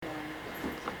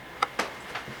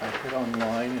I hit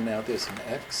online and now there's an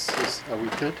X. Are we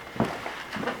good?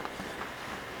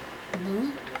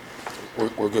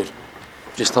 We're good.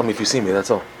 Just tell me if you see me,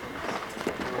 that's all.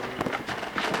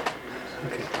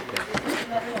 Okay.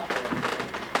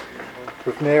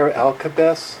 Rav Meir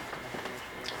Alkabetz.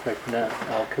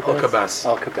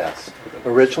 Alkabetz.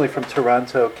 Originally from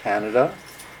Toronto, Canada,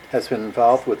 has been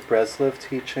involved with Breslev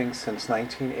teaching since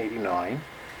 1989,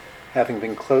 having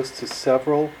been close to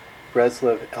several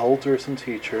Breslev elders and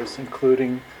teachers,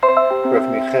 including Rav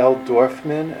Michael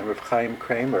Dorfman and Rav Chaim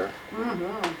Kramer,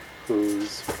 who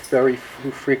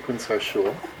frequents our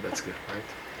shul. That's good,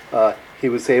 right? He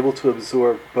was able to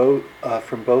absorb both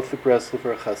from both the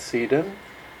Breslever Hasidim,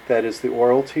 that is the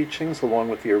oral teachings, along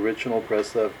with the original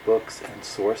Breslev books and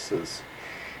sources.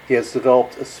 He has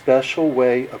developed a special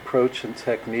way, approach, and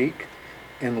technique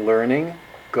in learning,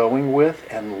 going with,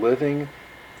 and living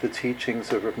the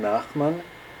teachings of Rav Nachman,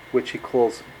 which he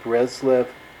calls Breslev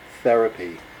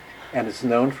therapy, and is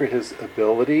known for his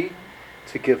ability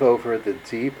to give over the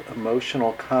deep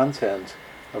emotional content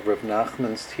of Rav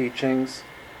Nachman's teachings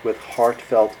with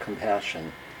heartfelt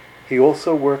compassion. He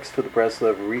also works for the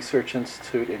Breslev Research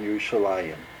Institute in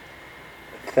Yerushalayim.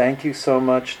 Thank you so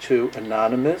much to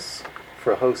Anonymous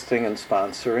for hosting and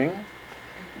sponsoring.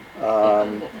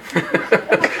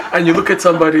 And you look at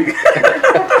somebody.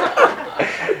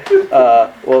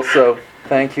 Also,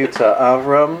 thank you to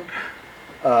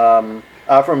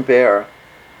Avram Bear,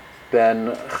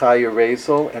 Ben Chaya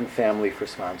Rezel, and family for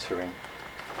sponsoring.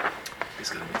 He's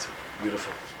going to meet you.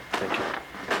 Beautiful. Thank you.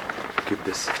 Keep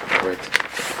this. All right.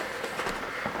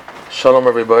 Shalom,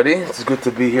 everybody. It's good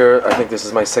to be here. I think this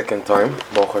is my second time,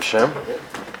 Baruch Hashem,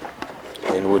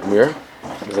 in Woodmere.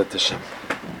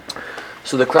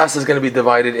 So the class is going to be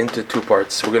divided into two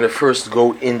parts. We're going to first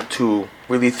go into,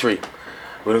 really three.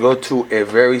 We're going to go to a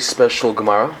very special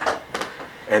Gemara,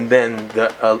 and then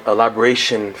the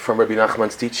elaboration from Rabbi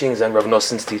Nachman's teachings and Rav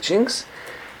Noson's teachings,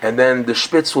 and then the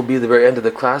Spitz will be the very end of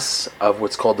the class of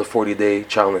what's called the 40-day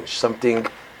challenge. Something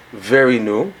very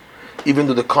new, even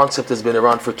though the concept has been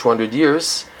around for 200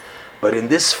 years, but in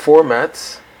this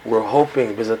format, we're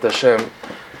hoping, B'ezrat Hashem,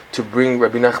 to bring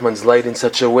Rabbi Nachman's light in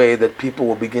such a way that people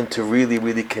will begin to really,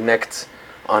 really connect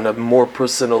on a more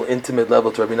personal, intimate level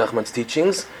to Rabbi Nachman's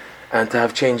teachings, and to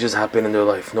have changes happen in their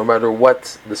life, no matter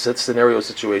what the scenario or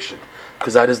situation,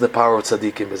 because that is the power of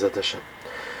tzaddikim, B'ezrat Hashem.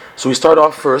 So we start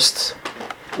off first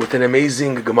with an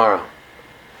amazing Gemara.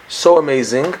 So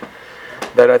amazing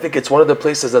that I think it's one of the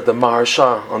places that the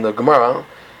Maharsha on the Gemara,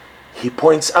 he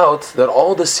points out that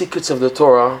all the secrets of the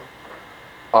Torah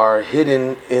are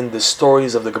hidden in the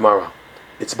stories of the Gemara.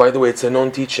 It's, by the way, it's a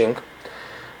known teaching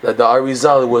that the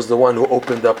Arizal was the one who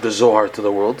opened up the Zohar to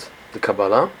the world, the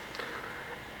Kabbalah.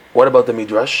 What about the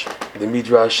Midrash? The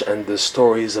Midrash and the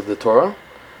stories of the Torah.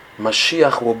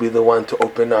 Mashiach will be the one to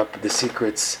open up the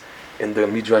secrets in the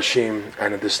Midrashim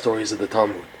and in the stories of the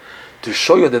Talmud, to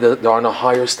show you that they're on a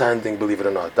higher standing, believe it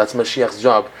or not. That's Mashiach's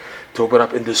job, to open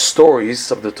up in the stories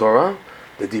of the Torah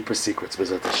the deeper secrets,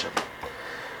 B'ezrat Hashem.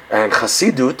 And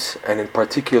Chassidut, and in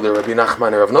particular Rabbi Nachman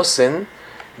and Rav Noson,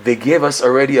 they gave us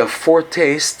already a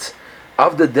foretaste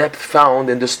of the depth found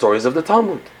in the stories of the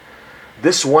Talmud.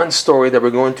 This one story that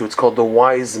we're going to, it's called The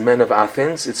Wise Men of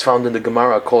Athens. It's found in the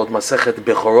Gemara called Masechet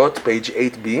Bechorot, page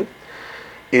 8b.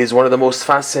 Is one of the most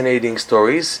fascinating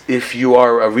stories. If you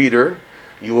are a reader,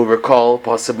 you will recall,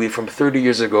 possibly from 30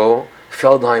 years ago,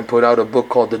 Feldheim put out a book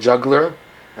called The Juggler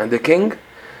and the King,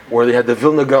 where they had the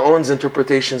Vilna Gaon's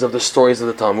interpretations of the stories of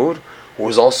the Talmud, who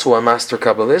was also a master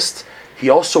Kabbalist. He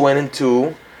also went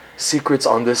into secrets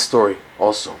on this story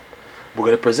also. We're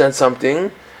going to present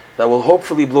something that will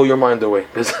hopefully blow your mind away.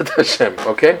 B'ezrat Hashem,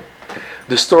 okay?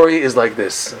 The story is like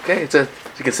this, okay?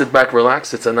 You can sit back,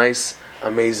 relax. It's a nice,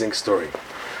 amazing story.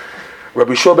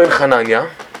 Rabbi Shua ben Chananya,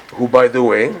 who, by the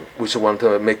way, which I want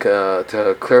to make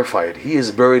to clarify it, he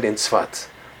is buried in Tzfat.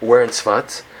 Where in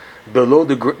Tzfat? Below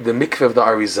the mikveh of the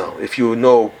Arizal. If you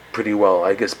know pretty well,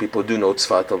 I guess people do know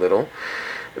Tzfat a little.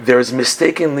 There is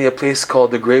mistakenly a place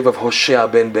called the grave of Hoshea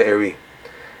ben Be'eri,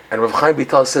 and Rav Chaim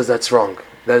Vital says that's wrong.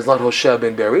 That is not Hoshea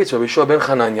ben Be'eri. It's Rabbi Shua ben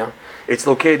Chananya. It's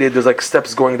located. There's like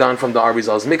steps going down from the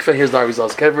Arizal's mikveh. Here's the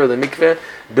Arizal's kever, the mikveh.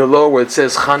 Below where it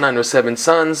says Chana and her 7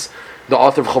 sons, the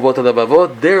author of Chavot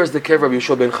HaLevavot, there is the kever of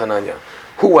Yeshua ben Chananya.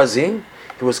 Who was he?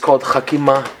 He was called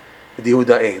Chakima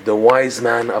Dihudae, the wise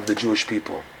man of the Jewish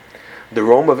people.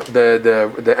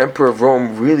 The emperor of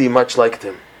Rome really much liked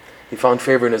him. He found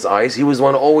favor in his eyes. He was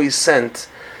one always sent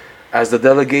as the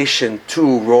delegation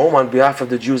to Rome on behalf of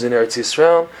the Jews in Eretz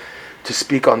Yisrael to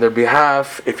speak on their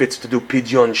behalf, if it's to do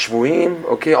Pidyon Shvuim,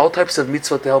 okay, all types of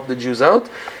mitzvot to help the Jews out.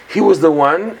 He was the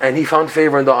one, and he found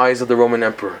favor in the eyes of the Roman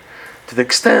emperor to the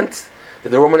extent that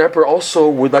the Roman emperor also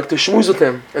would like to schmooze with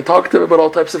him and talk to him about all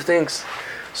types of things.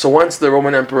 So once the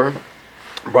Roman emperor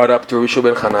brought up to Rabbi Yeshua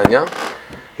ben Hanania,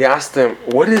 he asked him,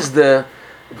 what is the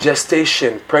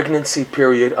pregnancy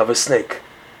period of a snake?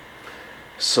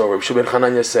 So Rabbi Yeshua ben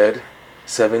Hanania said,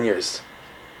 7 years.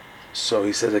 So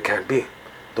he said, it can't be.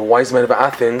 The wise men of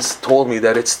Athens told me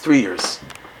that it's 3 years.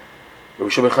 Rabbi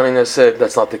Yeshua ben Hanania said,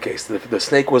 that's not the case. The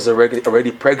snake was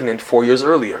already pregnant 4 years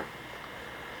earlier.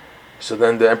 So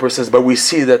then the emperor says, but we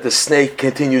see that the snake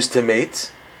continues to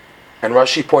mate. And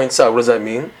Rashi points out, what does that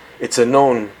mean? It's a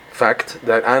known fact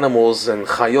that animals and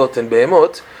chayot and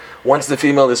behemot, once the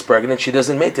female is pregnant, she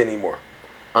doesn't mate anymore.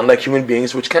 Unlike human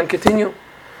beings, which can continue.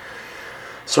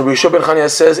 So Rabbi Yeshua ben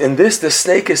Hanania says, in this, the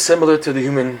snake is similar to the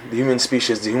human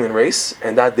species, the human race,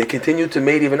 and that they continue to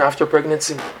mate even after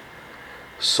pregnancy.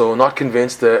 So not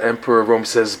convinced, the emperor of Rome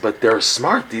says, but they're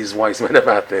smart, these wise men of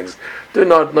Athens. They're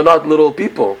not little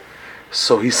people.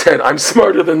 So he said, I'm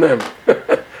smarter than them.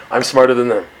 I'm smarter than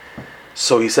them.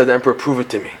 So he said, the emperor, prove it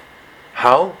to me.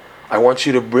 How? I want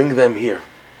you to bring them here.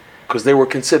 Because they were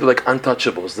considered like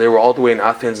untouchables. They were all the way in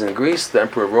Athens and Greece, the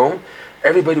emperor of Rome.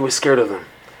 Everybody was scared of them.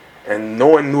 And no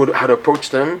one knew how to approach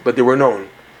them, but they were known.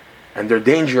 And their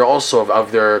danger also,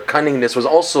 of their cunningness, was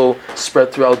also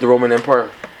spread throughout the Roman Empire.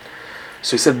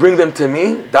 So he said, bring them to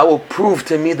me. That will prove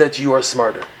to me that you are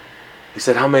smarter. He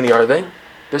said, how many are they?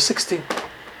 They're 60.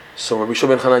 So Rabbi Yeshua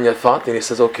ben Hanania thought, and he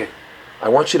says, okay, I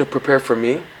want you to prepare for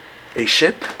me a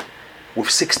ship with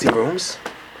 60 rooms,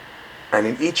 and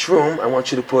in each room I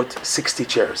want you to put 60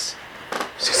 chairs.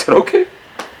 So he said, okay.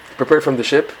 Prepared from the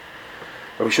ship.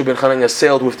 Rabbi Yeshua ben Hanania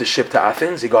sailed with the ship to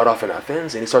Athens. He got off in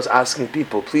Athens, and he starts asking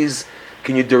people, please,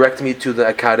 can you direct me to the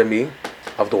academy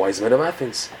of the wise men of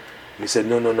Athens? And he said,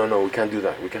 no, we can't do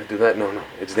that. We can't do that. No,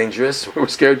 it's dangerous. We're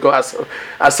scared. Go ask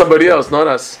somebody else, not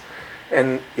us.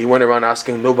 And he went around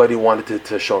asking. Nobody wanted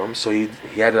to show him, so he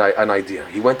had an idea.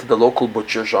 He went to the local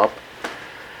butcher shop,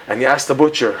 and he asked the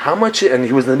butcher, how much, and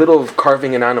he was in the middle of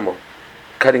carving an animal,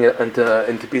 cutting it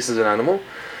into pieces an animal.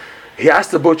 He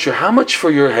asked the butcher, how much for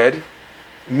your head,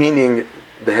 meaning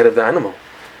the head of the animal?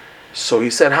 So he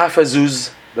said, half a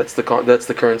zuz, that's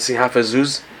the currency, half a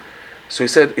zuz. So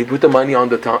he put the money on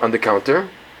the counter,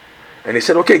 and he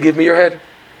said, okay, give me your head.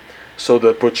 So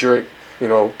the butcher,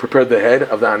 prepared the head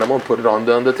of the animal and put it on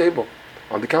the table,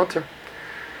 on the counter.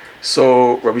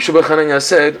 So Rabbi Yeshua ben Hanania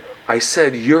said, I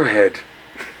said your head.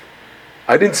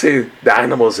 I didn't say the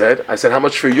animal's head. I said, how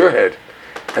much for your head?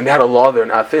 And they had a law there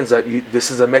in Athens that this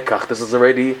is a mekach. This is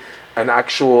already an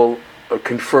actual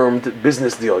confirmed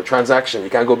business deal, a transaction.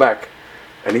 You can't go back.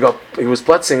 And he was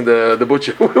plutzing the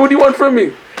butcher. What do you want from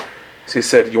me? So he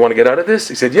said, you want to get out of this?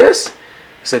 He said, yes.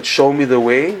 He said, show me the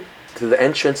way to the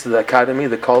entrance to the academy,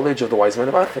 the college of the wise men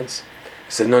of Athens.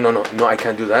 He said, no, I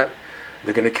can't do that.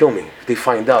 They're going to kill me. If they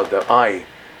find out that I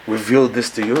revealed this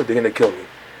to you, they're going to kill me.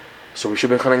 So Rabbi Yeshua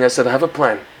ben Hanania said, I have a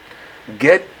plan.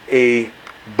 Get a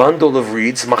bundle of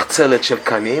reeds, machzelet shel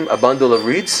kanim, a bundle of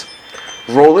reeds,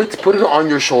 roll it, put it on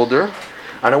your shoulder,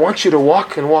 and I want you to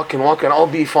walk and walk and walk, and I'll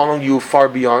be following you far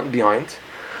behind.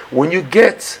 When you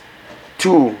get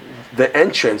to the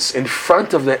entrance, in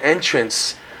front of the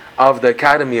entrance of the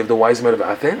Academy of the Wise Men of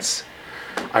Athens,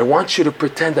 I want you to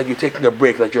pretend that you're taking a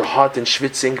break, that you're hot and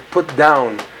schwitzing. Put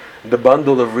down the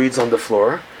bundle of reeds on the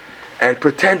floor and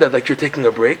pretend that like you're taking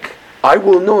a break. I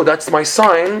will know, that's my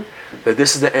sign, that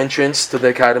this is the entrance to the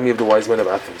Academy of the Wise Men of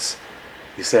Athens.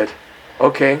 He said,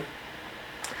 okay.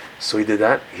 So he did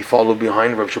that. He followed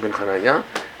behind Rabbi Yeshua ben Hanania,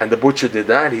 and the butcher did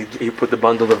that. He put the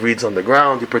bundle of reeds on the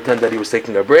ground. He pretended that he was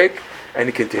taking a break, and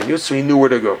he continued, so he knew where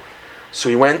to go. So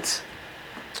he went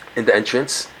in the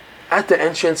entrance. At the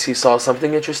entrance, he saw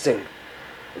something interesting.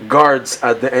 Guards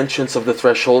at the entrance of the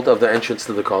threshold of the entrance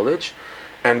to the college,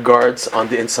 and guards on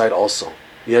the inside also.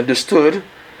 He understood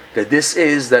that this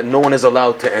is that no one is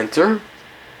allowed to enter,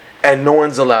 and no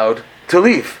one's allowed to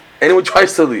leave. Anyone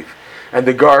tries to leave. And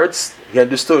the guards, he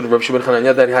understood, Rabbi Yeshua ben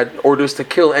Hanania, that he had orders to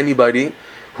kill anybody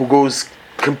who goes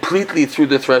completely through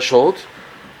the threshold,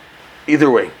 either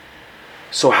way.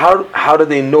 So how do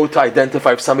they know to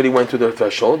identify if somebody went through the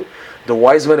threshold? The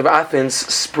wise men of Athens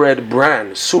spread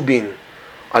bran, subin,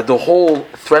 at the whole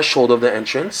threshold of the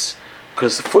entrance,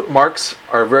 because footmarks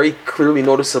are very clearly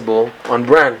noticeable on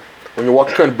bran. When you're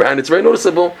walking on bran, it's very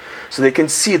noticeable, so they can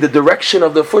see the direction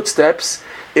of the footsteps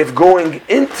if going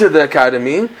into the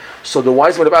academy. So the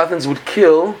wise men of Athens would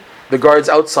kill the guards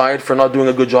outside for not doing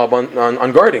a good job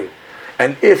on guarding.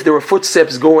 And if there were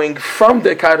footsteps going from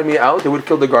the academy out, they would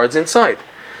kill the guards inside.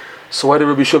 So what did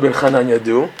Rabbi Yeshua ben Hanania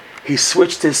do? He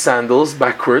switched his sandals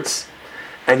backwards,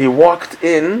 and he walked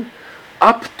in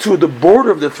up to the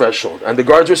border of the threshold. And the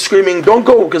guards were screaming, don't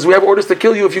go, because we have orders to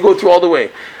kill you if you go through all the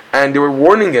way. And they were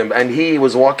warning him, and he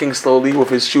was walking slowly with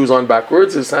his shoes on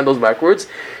backwards, his sandals backwards.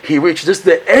 He reached just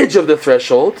the edge of the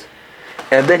threshold,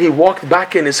 and then he walked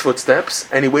back in his footsteps,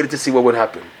 and he waited to see what would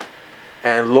happen.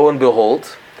 And lo and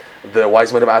behold, the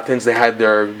wise men of Athens, they had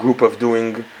their group of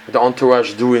the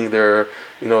entourage doing their,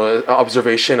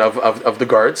 observation of the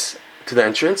guards to the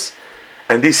entrance,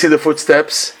 and they see the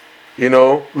footsteps,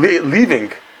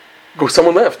 leaving.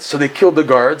 Someone left, so they killed the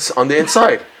guards on the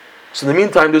inside. So in the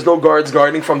meantime, there's no guards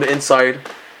guarding from the inside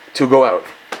to go out.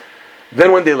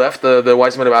 Then when they left, the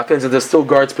wise men of Athens, and there's still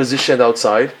guards positioned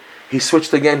outside, he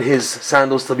switched again his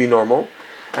sandals to be normal,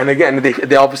 and again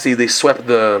they obviously swept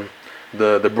the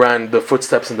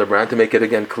footsteps in the brand to make it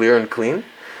again clear and clean.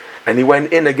 And he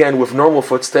went in again with normal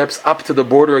footsteps up to the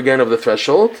border again of the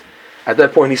threshold. At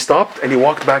that point he stopped and he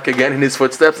walked back again in his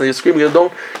footsteps, and he was screaming,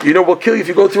 we'll kill you if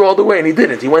you go through all the way. And he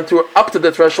didn't. He went through up to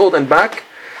the threshold and back,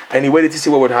 and he waited to see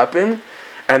what would happen.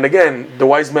 And again, the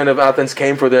wise men of Athens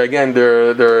came for their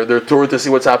tour to see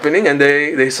what's happening, and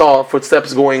they saw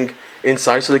footsteps going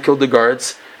inside, so they killed the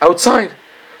guards outside.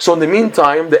 So in the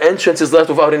meantime, the entrance is left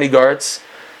without any guards.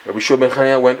 Rabbi Shua ben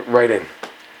Chananya went right in.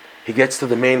 He gets to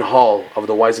the main hall of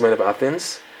the wise men of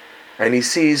Athens, and he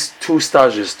sees two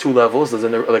stages, two levels. There's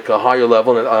like a higher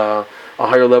level and a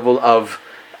higher level of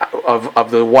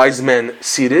the wise men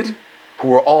seated, who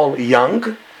were all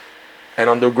young, and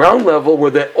on the ground level were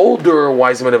the older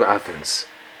wise men of Athens.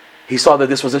 He saw that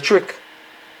this was a trick.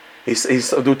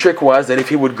 The trick was that if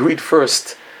he would greet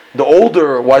first the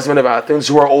older wise men of Athens,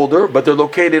 who are older, but they're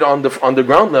located on the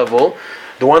ground level,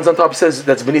 the ones on top says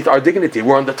that's beneath our dignity.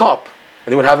 We're on the top,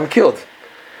 and they would have him killed.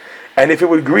 And if he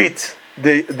would greet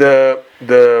the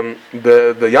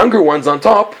younger ones on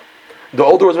top, the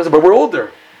older ones would say, but we're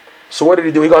older. So what did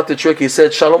he do? He got the trick. He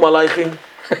said, Shalom Aleichem.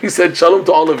 He said, Shalom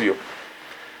to all of you.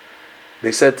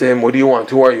 They said to him, what do you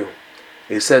want? Who are you?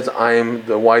 He says, I am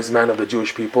the wise man of the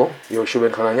Jewish people, Yoshua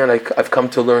ben Chananya, and I've come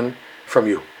to learn from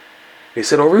you. He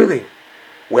said, oh really?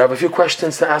 We have a few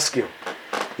questions to ask you.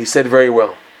 He said, very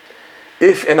well.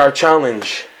 If in our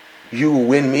challenge you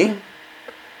win me,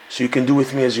 so you can do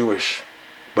with me as you wish.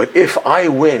 But if I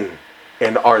win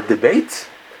in our debate,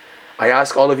 I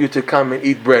ask all of you to come and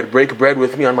eat bread, break bread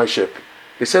with me on my ship.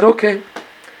 They said, okay.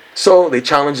 So they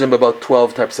challenged him about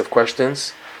 12 types of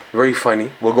questions. Very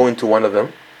funny. We'll go into one of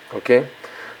them. Okay?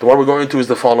 The one we're going into is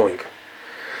the following.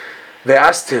 They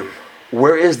asked him,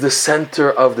 where is the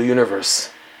center of the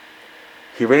universe?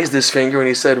 He raised his finger and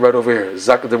he said, right over here.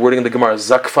 The wording in the Gemara,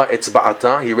 Zakfa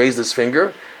etzba'ata. He raised his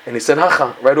finger and he said,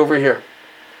 Hacha, right over here.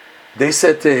 They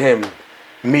said to him,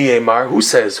 Mi Emar, who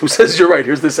says? Who says you're right?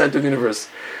 Here's the center of the universe.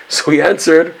 So he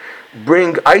answered,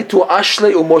 bring Aitu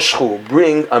Ashle Umoshchu.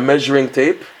 Bring a measuring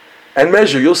tape and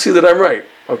measure. You'll see that I'm right.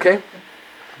 Okay?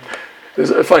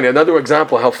 There's funny. Another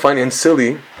example how funny and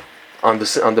silly on the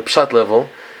pshat level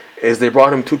is they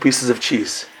brought him 2 pieces of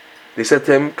cheese. They said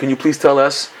to him, can you please tell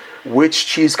us which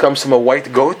cheese comes from a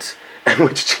white goat and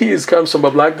which cheese comes from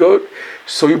a black goat?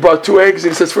 So he brought 2 eggs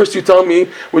and he says, first you tell me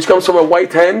which comes from a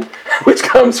white hen, which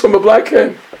comes from a black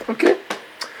hen. Okay?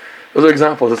 Those are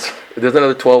examples. There's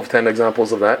another 10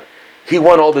 examples of that. He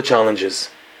won all the challenges.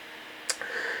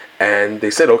 And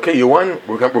they said, okay, you won.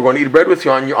 We're going to eat bread with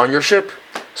you on your ship.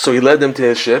 So he led them to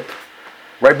his ship.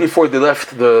 Right before they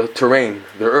left the terrain,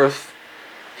 the earth,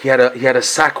 he had a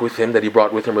sack with him that he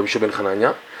brought with him, Rabbi Shua ben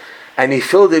Chananya, and he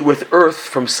filled it with earth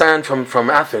from sand from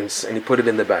Athens, and he put it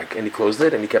in the bag, and he closed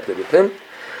it, and he kept it with him.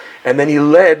 And then he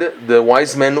led the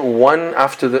wise men one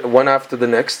after the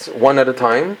next, one at a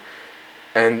time,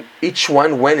 and each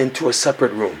one went into a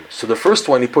separate room. So the first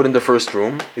one he put in the first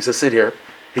room. He says, sit here.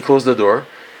 He closed the door.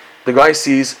 The guy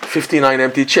sees 59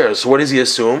 empty chairs. So what does he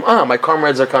assume? My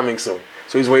comrades are coming soon.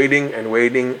 So he's waiting, and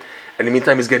in the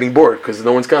meantime he's getting bored because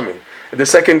no one's coming. And the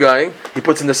second guy, he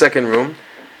puts in the second room,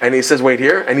 and he says, wait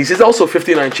here. And he sees also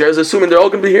 59 chairs, assuming they're all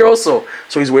going to be here also.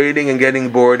 So he's waiting and getting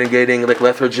bored and getting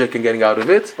lethargic and getting out of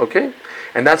it. Okay?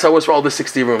 And that's how it was for all the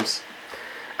 60 rooms.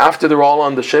 After they're all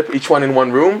on the ship, each one in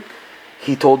one room,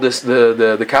 he told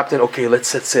the captain, okay, let's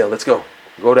set sail. Let's go.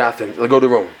 Go to Athens. Go to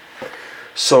Rome.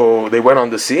 So they went on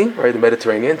the sea, right, the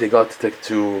Mediterranean. They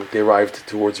arrived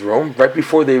towards Rome. Right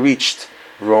before they reached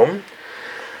Rome,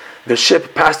 the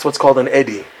ship passed what's called an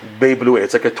eddy, Bay Blue.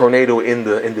 It's like a tornado in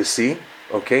the sea,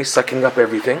 okay, sucking up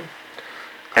everything.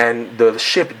 And the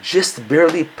ship just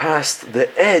barely passed the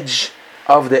edge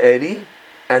of the eddy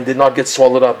and did not get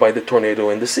swallowed up by the tornado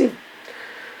in the sea.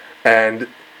 And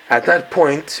at that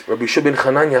point, Rabbi Shua ben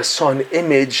Chananya saw an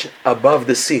image above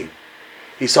the sea.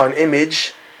 He saw an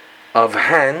image of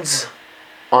hands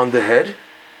on the head,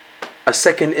 a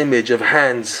second image of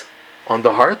hands on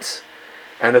the heart,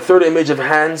 and a third image of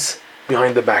hands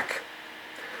behind the back.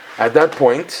 At that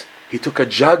point, he took a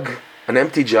jug, an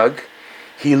empty jug.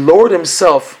 He lowered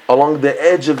himself along the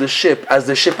edge of the ship as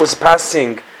the ship was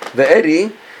passing the eddy.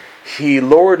 He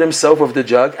lowered himself with the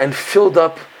jug and filled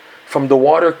up from the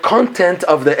water content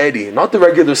of the eddy, not the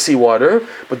regular seawater,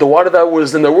 but the water that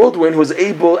was in the whirlwind. Was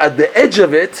able at the edge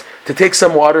of it to take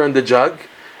some water in the jug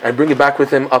and bring it back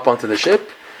with him up onto the ship.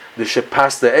 The ship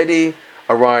passed the eddy,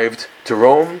 arrived to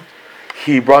Rome.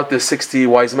 He brought the 60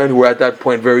 wise men who were at that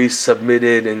point very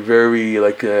submitted and very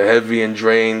heavy and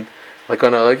drained,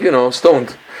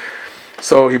 stoned.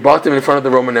 So he brought them in front of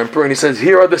the Roman emperor and he says,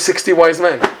 "Here are the 60 wise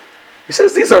men." He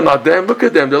says, "These are not them. Look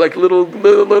at them. They're like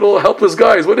little helpless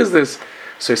guys. What is this?"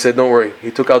 So he said, "Don't worry."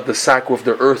 He took out the sack with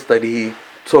the earth that he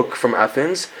took from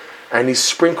Athens, and he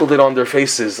sprinkled it on their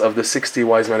faces of the 60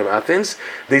 wise men of Athens.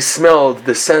 They smelled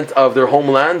the scent of their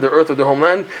homeland, the earth of their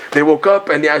homeland. They woke up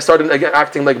and I started again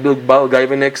acting like Bill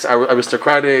Galvanics,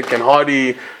 aristocratic and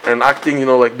haughty, and acting,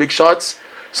 like big shots.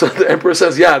 So the emperor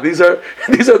says, "Yeah, these are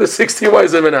the 60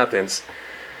 wise men in Athens.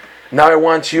 Now I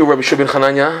want you, Rabbi Shua ben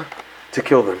Chananya, to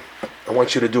kill them. I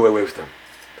want you to do away with them."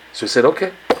 So he said,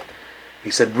 "Okay."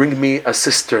 He said, "Bring me a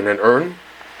cistern, an urn."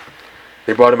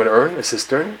 They brought him an urn, a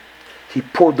cistern. He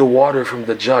poured the water from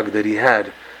the jug that he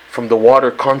had, from the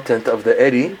water content of the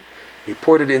eddy. He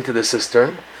poured it into the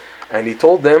cistern, and he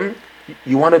told them,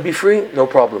 "You want to be free? No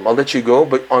problem. I'll let you go,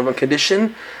 but on a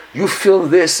condition, you fill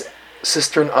this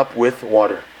cistern up with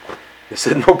water." They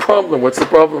said, "No problem. What's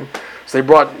the problem?" So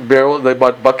they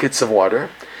bought buckets of water,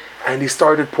 and he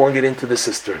started pouring it into the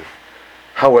cistern.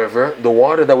 However, the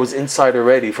water that was inside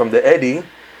already from the eddy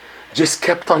just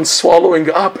kept on swallowing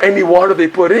up any water they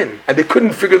put in. And they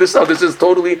couldn't figure this out. This is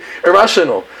totally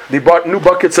irrational. They bought new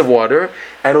buckets of water,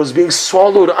 and it was being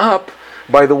swallowed up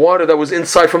by the water that was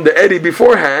inside from the eddy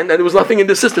beforehand, and there was nothing in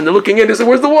the cistern. They're looking in, they said,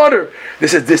 "Where's the water?" They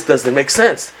said, "This doesn't make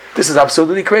sense. This is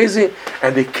absolutely crazy."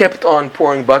 And they kept on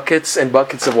pouring buckets and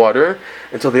buckets of water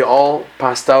until they all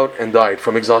passed out and died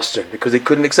from exhaustion because they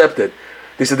couldn't accept it.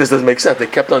 They said, "This doesn't make sense." They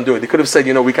kept on doing it. They could have said,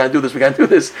 "We can't do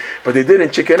this. But they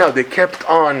didn't chicken out. They kept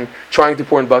on trying to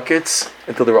pour in buckets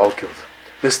until they were all killed.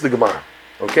 This is the Gemara.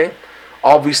 Okay?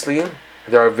 Obviously,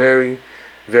 there are very,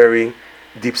 very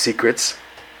deep secrets.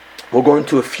 We'll go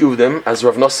into a few of them as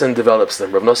Rav Nosson develops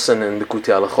them. Rav Nosson in the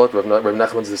Likutei Halachot, Rav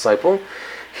Nachman's disciple,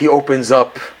 he opens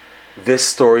up this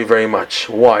story very much.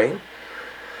 Why?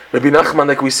 Rabbi Nachman,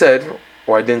 like we said,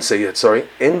 or I didn't say yet, sorry,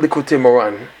 in the Likutei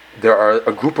Moran, there are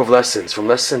a group of lessons from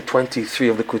lesson 23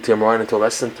 of the Likutei Moran until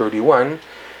lesson 31.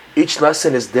 Each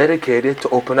lesson is dedicated to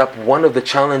open up one of the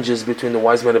challenges between the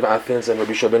wise men of Athens and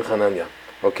Rabbi Shua ben Chananya.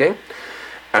 Okay?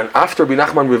 And after Rabbi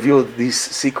Nachman revealed these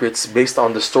secrets based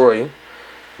on the story,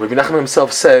 Rabbi Nachman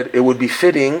himself said it would be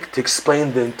fitting to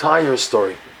explain the entire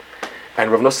story.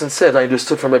 And Rav Nosson said, I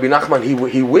understood from Rabbi Nachman,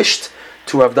 he wished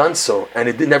to have done so, and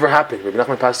it never happened. Rabbi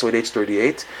Nachman passed away at age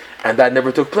 38, and that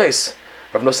never took place.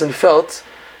 Rav Nosson felt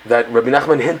that Rabbi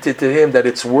Nachman hinted to him that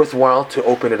it's worthwhile to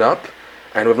open it up,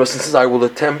 and Rav Nosson says, I will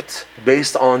attempt,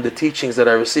 based on the teachings that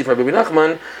I received from Rabbi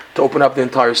Nachman, to open up the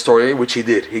entire story, which he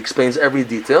did. He explains every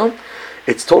detail.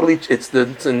 The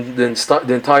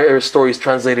entire story is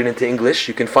translated into English.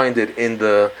 You can find it in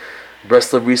the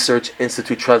Breslov Research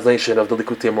Institute translation of the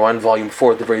Likutei Moran, Volume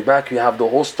 4. At the very back, you have the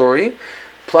whole story,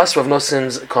 plus Rav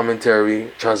Nosson's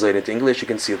commentary translated into English. You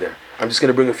can see there. I'm just going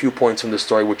to bring a few points from the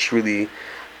story which really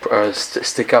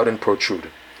stick out and protrude.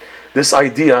 This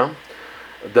idea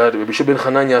that Rabbi Shua ben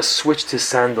Chananya switched his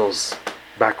sandals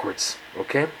backwards.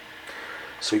 Okay?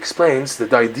 So he explains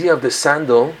that the idea of the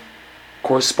sandal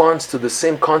corresponds to the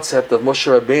same concept of Moshe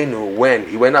Rabbeinu when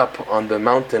he went up on the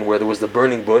mountain where there was the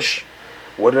burning bush.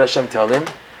 What did Hashem tell him?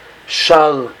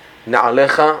 Shal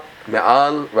na'alecha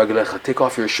me'al raglecha. Take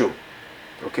off your shoe.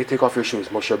 Okay, take off your shoes.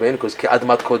 Moshe Rabbeinu, because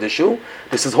ke'admat kodeshu,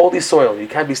 this is holy soil. You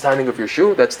can't be standing with your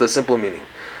shoe. That's the simple meaning.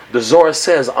 The Zohar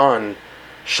says on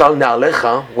Shal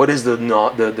na'alecha, what is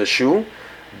the shoe?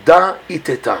 Da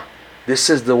iteta.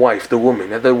 This is the wife, the woman.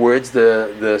 In other words,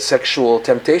 the sexual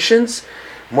temptations.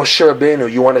 Moshe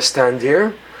Rabbeinu, you want to stand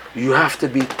here? You have to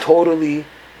be totally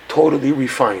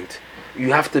refined.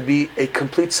 You have to be a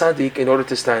complete tzaddik in order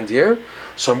to stand here.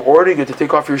 So I'm ordering you to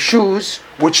take off your shoes,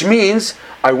 which means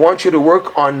I want you to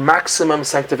work on maximum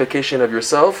sanctification of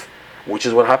yourself, which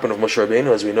is what happened with Moshe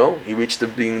Rabbeinu, as we know. He reached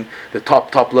being the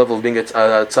top level of being a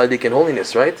tzaddik in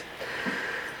holiness, right?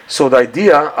 So the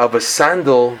idea of a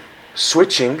sandal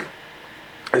switching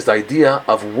is the idea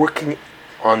of working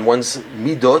on one's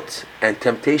midot and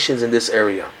temptations in this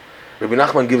area. Rabbi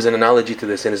Nachman gives an analogy to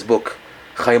this in his book,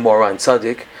 Chaim Moran,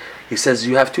 Tzaddik. He says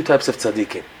you have two types of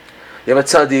tzaddikim. You have a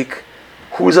tzaddik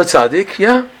Who is a tzaddik?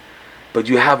 Yeah. But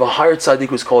you have a higher tzaddik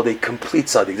who's called a complete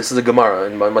tzaddik. This is a Gemara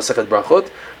in Masechet Brachot.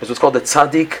 It's what's called a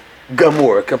tzaddik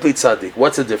gamur, a complete tzaddik.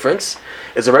 What's the difference?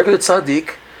 Is a regular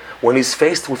tzaddik, when he's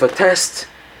faced with a test,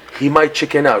 he might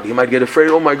chicken out. He might get afraid,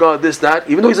 oh my God, this, that.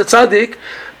 Even though he's a tzaddik,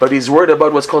 but he's worried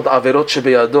about what's called averot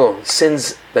shebeyado,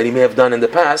 sins that he may have done in the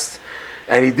past.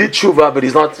 And he did tshuva, but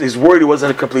he's worried it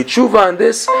wasn't a complete tshuva on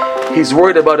this. He's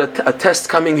worried about a test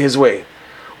coming his way.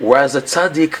 Whereas a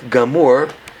tzaddik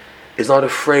gamur is not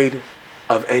afraid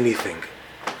of anything.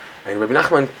 And Rabbi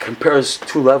Nachman compares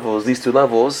these two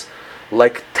levels,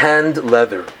 like tanned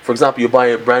leather. For example, you buy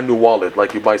a brand new wallet,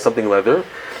 like you buy something leather,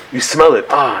 you smell it.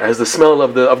 It has the smell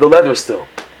of the leather still.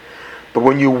 But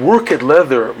when you work at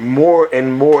leather more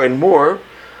and more and more,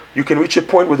 you can reach a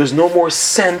point where there's no more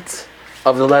scent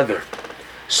of the leather.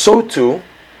 So too,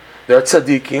 there are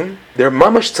tzaddikim, they're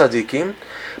mamash tzaddikim,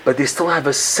 but they still have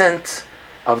a scent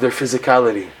of their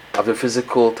physicality, of their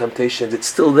physical temptations. It's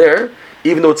still there,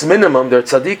 even though it's minimum, they're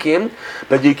tzaddikim,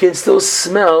 but you can still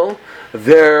smell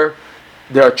their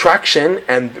attraction,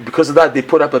 and because of that, they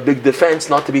put up a big defense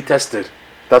not to be tested.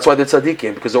 That's why they're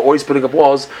tzaddikim, because they're always putting up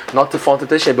walls not to fall into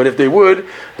temptation. But if they would,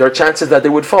 there are chances that they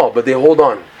would fall, but they hold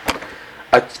on.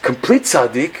 A complete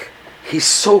tzaddik, he's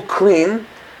so clean,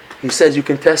 he says, you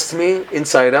can test me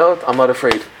inside out, I'm not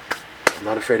afraid. I'm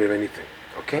not afraid of anything.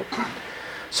 Okay?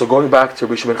 So going back to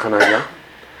Rabbi Shimon Chananya,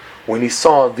 when he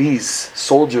saw these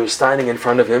soldiers standing in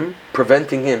front of him,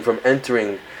 preventing him from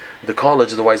entering the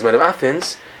college of the wise men of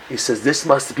Athens, he says, this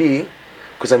must be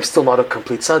because I'm still not a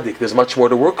complete tzaddik. There's much more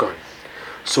to work on.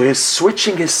 So his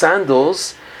switching his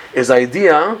sandals is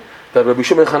idea that Rabbi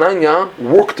Shimon Chananya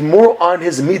worked more on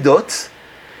his midot,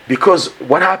 because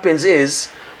what happens is,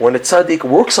 when a tzaddik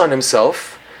works on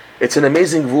himself, it's an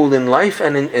amazing rule in life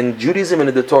and in Judaism and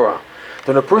in the Torah.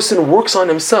 When a person works on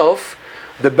himself,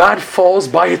 the bad falls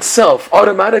by itself,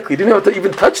 automatically. He didn't have to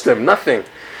even touch them, nothing.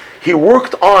 He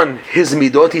worked on his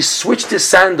midot, he switched his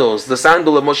sandals, the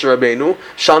sandal of Moshe Rabbeinu,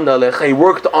 Shanda Alecha, he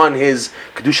worked on his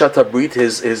Kedushat HaBrit,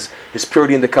 his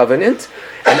purity in the covenant,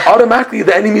 and automatically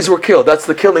the enemies were killed. That's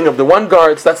the killing of the one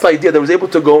guards, that's the idea, that was able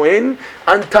to go in,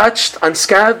 untouched,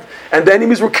 unscathed, and the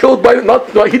enemies were killed by,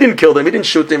 he didn't kill them, he didn't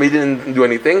shoot them, he didn't do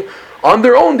anything. On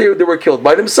their own, they were killed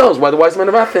by themselves, by the wise men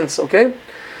of Athens, okay?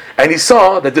 And he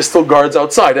saw that there's still guards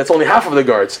outside. That's only half of the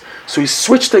guards. So he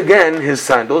switched again his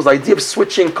sandals. The idea of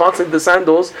switching constantly the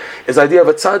sandals is the idea of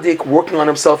a tzaddik working on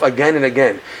himself again and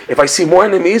again. If I see more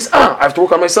enemies, I have to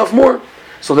work on myself more.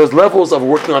 So there's levels of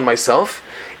working on myself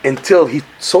until he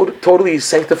so totally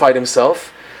sanctified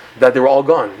himself that they were all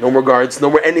gone. No more guards, no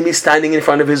more enemies standing in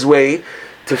front of his way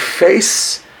to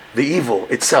face the evil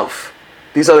itself.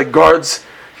 These are the guards,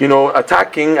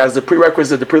 attacking as the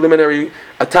prerequisite, the preliminary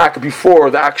attack before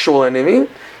the actual enemy.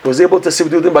 He was able to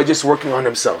subdue them by just working on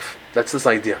himself. That's this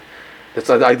idea. That's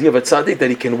the idea of a tzaddik, that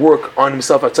he can work on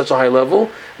himself at such a high level,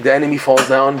 the enemy falls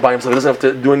down by himself. He doesn't have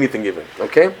to do anything even.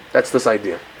 Okay? That's this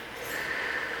idea.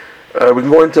 We can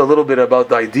go into a little bit about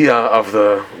the idea of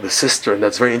the cistern.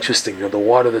 That's very interesting. The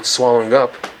water that's swallowing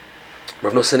up.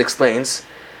 Rav Nosson explains,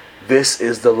 this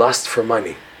is the lust for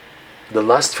money. The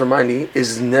lust for money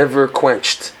is never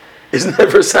quenched, is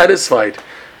never satisfied.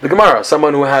 The Gemara,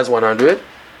 someone who has 100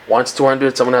 wants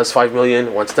 200, someone who has 5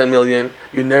 million wants 10 million.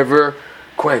 You're never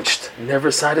quenched,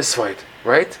 never satisfied,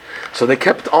 right? So they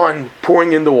kept on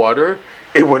pouring in the water,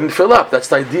 it wouldn't fill up. That's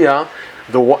the idea.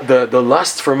 The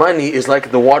lust for money is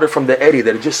like the water from the eddy,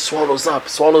 that it just swallows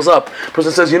up.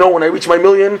 Person says, when I reach my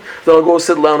million, then I'll go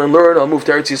sit down and learn, I'll move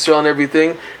to Eretz Yisrael and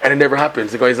everything, and it never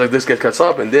happens. The guy's like, this gets cuts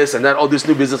up, and this, and that, this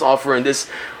new business offer, and this,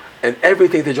 and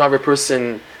everything to drive a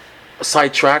person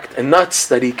sidetracked and nuts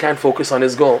that he can't focus on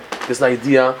his goal. This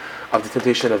idea of the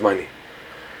temptation of money.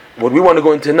 What we want to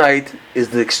go into tonight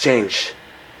is the exchange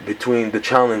between the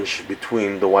challenge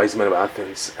between the wise men of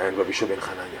Athens and Rabbi Shimon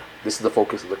Chananya. This is the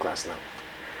focus of the class now.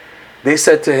 They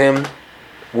said to him,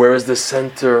 where is the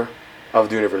center of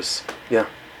the universe? Yeah.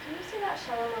 Can you say that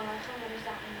Shalom Aleichem? What does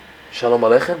that mean? Shalom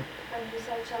Aleichem? When you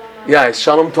said Shalom Aleichem? Yeah, it's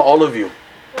Shalom to all of you.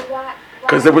 But why?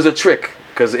 Because there was a trick.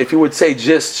 Because if you would say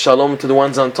just Shalom to the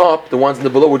ones on top, the ones in the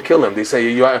below would kill him. They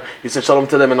say, you said Shalom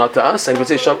to them and not to us. And you would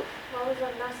say Shalom. What was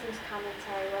Rav Nosson's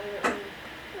commentary? What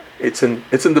did it mean?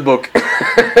 It's in the book.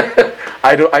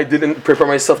 I didn't prepare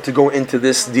myself to go into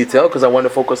this detail because I want to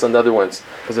focus on the other ones.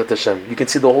 Bezat Hashem. You can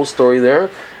see the whole story there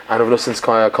and Rav Nosson's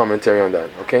commentary on that.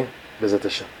 Okay? Bezat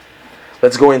Hashem.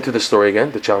 Let's go into the story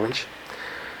again, the challenge.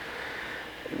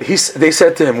 They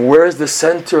said to him, where is the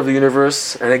center of the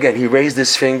universe? And again, he raised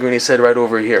his finger and he said, right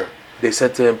over here. They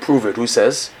said to him, prove it. Who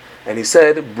says? And he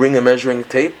said, bring a measuring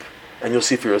tape and you'll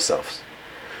see for yourselves.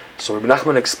 So Rabbi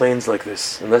Nachman explains like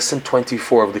this. In lesson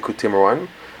 24 of the Likutei Moharan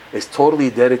is totally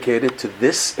dedicated to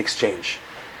this exchange.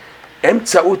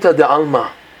 Emtsauta de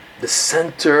Alma, the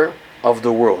center of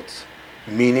the world,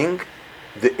 meaning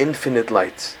the infinite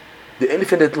light. The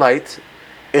infinite light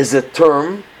is a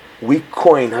term we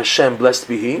coin, Hashem blessed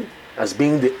be He, as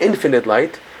being the infinite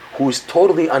light, who is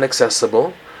totally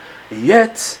inaccessible,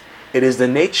 yet it is the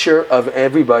nature of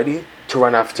everybody to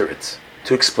run after it.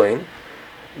 To explain,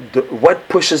 what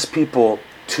pushes people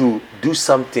to do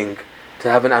something, to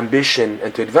have an ambition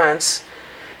and to advance,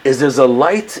 is there's a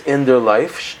light in their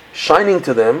life shining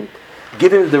to them,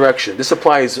 giving the direction. This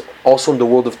applies also in the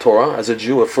world of Torah, as a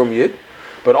Jew, a firm Yid,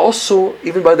 but also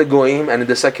even by the Goyim and in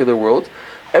the secular world.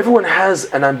 Everyone has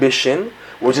an ambition,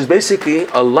 which is basically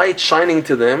a light shining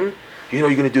to them. You're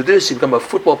going to do this, you become a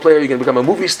football player, you're going to become a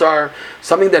movie star,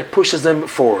 something that pushes them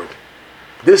forward.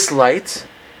 This light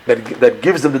that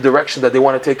gives them the direction that they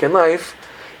want to take in life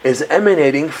is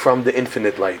emanating from the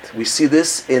infinite light. We see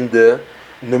this in the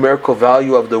numerical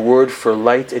value of the word for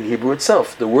light in Hebrew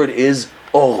itself. The word is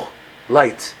Or,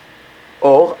 light.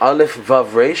 Or, Aleph,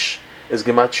 Vav, Resh, is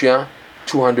Gematria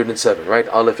 207, right?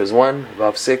 Aleph is 1,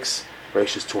 Vav 6,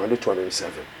 Resh is 200,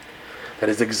 207. That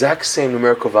is the exact same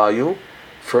numerical value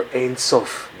for Ein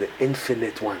Sof, the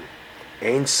infinite one.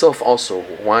 Ein Sof also,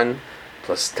 1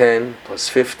 plus 10 plus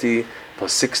 50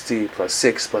 plus 60 plus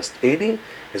 6 plus 80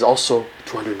 is also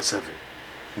 207.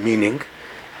 Meaning,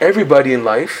 everybody in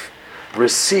life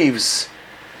receives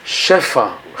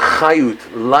shefa, chayut,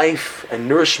 life and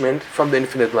nourishment from the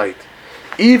infinite light.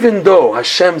 Even though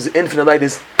Hashem's infinite light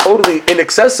is totally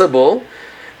inaccessible,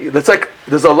 it's like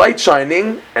there's a light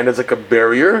shining and there's like a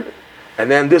barrier,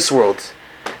 and then this world.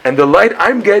 And the light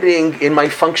I'm getting in my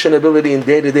functionability in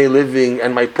day-to-day living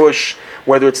and my push,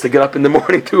 whether it's to get up in the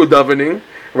morning to davening,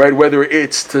 right? Whether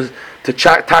it's to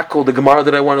tackle the Gemara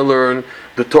that I want to learn,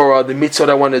 the Torah, the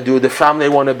mitzvah I want to do, the family I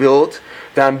want to build,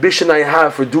 the ambition I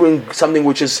have for doing something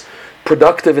which is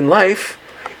productive in life,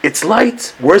 it's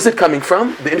light. Where is it coming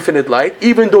from? The infinite light.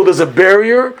 Even though there's a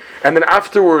barrier, and then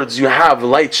afterwards you have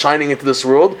light shining into this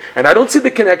world, and I don't see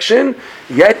the connection,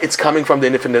 yet it's coming from the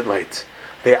infinite light.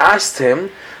 They asked him,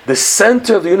 the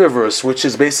center of the universe, which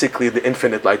is basically the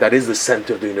infinite light, that is the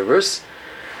center of the universe,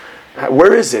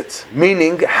 where is it?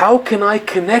 Meaning, how can I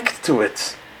connect to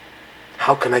it?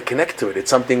 How can I connect to it? It's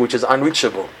something which is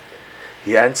unreachable.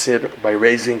 He answered by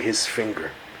raising his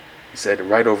finger. He said,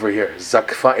 right over here,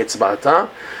 Zakfa etzba'ata.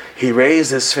 He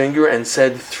raised his finger and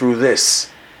said, through this.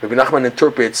 Rabbi Nachman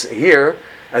interprets here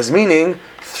as meaning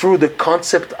through the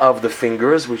concept of the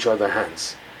fingers, which are the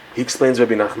hands. He explains,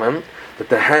 Rabbi Nachman, that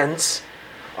the hands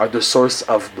are the source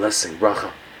of blessing,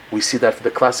 bracha. We see that for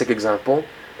the classic example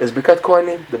is Birkat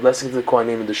Kohanim, the blessing of the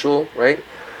Kohanim in the shul, right?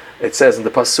 It says in the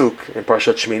pasuk in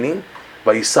Parashat Shmini,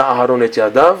 Vayisa Aharon et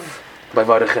yadav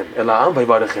vayvarechem, el ha'am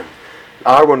vayvarechem.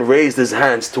 Aaron raised his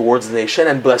hands towards the nation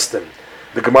and blessed them.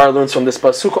 The Gemara learns from this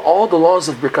pasuk all the laws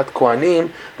of Birkat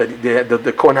Kohanim, that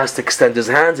the Kohen has to extend his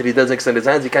hands. If he doesn't extend his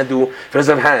hands, he can't do. If he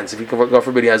doesn't have hands, if he, God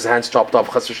forbid, he has hands chopped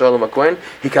off, Chas v'Shalom, a Kohen,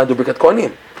 he can't do Birkat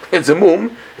Kohanim. It's a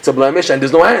mum, it's a blemish, and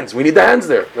there's no hands. We need the hands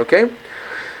there, okay?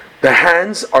 The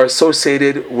hands are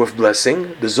associated with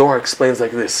blessing. The Zohar explains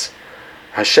like this.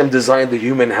 Hashem designed the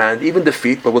human hand, even the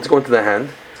feet, but let's go into the hand,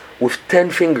 with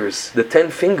 10 fingers. The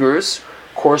 10 fingers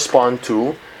correspond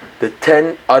to the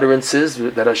 10 utterances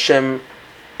that Hashem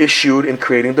issued in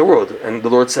creating the world. And the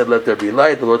Lord said, let there be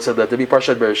light. The Lord said, let there be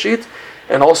Parshat Bereshit.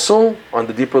 And also, on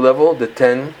the deeper level, the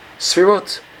 10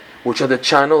 Sfirot, which are the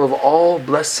channel of all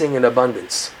blessing and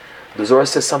abundance. The Zohar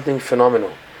says something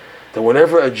phenomenal. That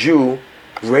whenever a Jew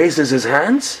raises his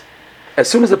hands, as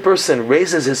soon as a person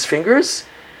raises his fingers,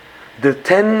 the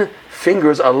 10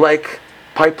 fingers are like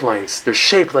pipelines. They're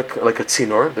shaped like a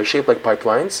tzinor. They're shaped like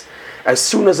pipelines. As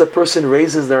soon as a person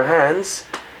raises their hands,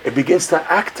 it begins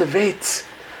to activate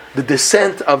the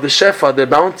descent of the shefa, the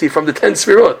bounty from the 10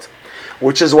 sfirot.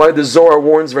 Which is why the Zohar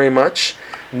warns very much,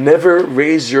 never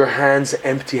raise your hands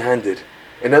empty-handed.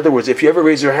 In other words, if you ever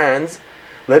raise your hands,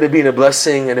 let it be in a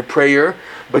blessing and a prayer,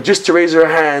 but just to raise your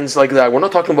hands like that. We're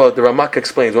not talking about, the Ramak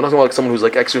explains, we're not talking about like someone who's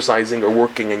like exercising or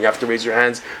working and you have to raise your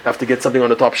hands, you have to get something on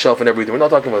the top shelf and everything. We're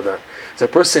not talking about that. It's a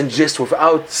person just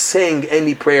without saying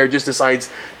any prayer just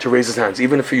decides to raise his hands.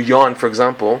 Even if you yawn, for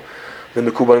example, then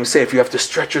the Kubalim say, if you have to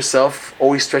stretch yourself,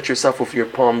 always stretch yourself with your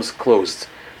palms closed.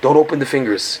 Don't open the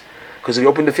fingers. Because if you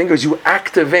open the fingers, you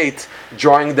activate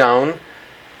drawing down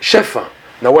shefa.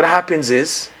 Now what happens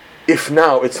is, if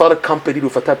now it's not accompanied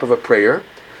with a type of a prayer,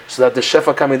 so that the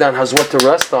shefa coming down has what to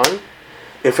rest on,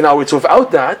 if now it's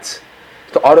without that,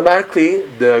 so automatically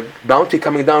the bounty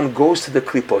coming down goes to the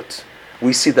klipot.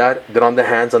 We see that on the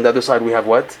hands, on the other side we have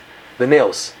what? The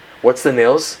nails. What's the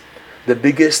nails? The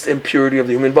biggest impurity of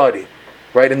the human body.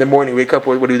 Right? In the morning, wake up,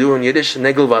 what do we do in Yiddish?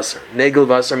 Negelwasser.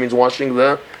 Negelwasser means washing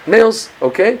the nails,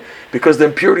 okay? Because the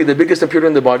biggest impurity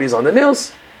in the body is on the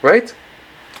nails, right?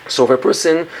 So if a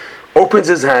person opens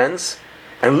his hands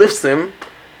and lifts them,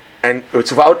 and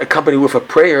it's without accompanied with a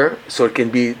prayer, so it can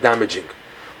be damaging.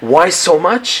 Why so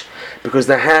much? Because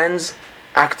the hands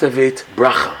activate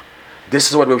bracha. This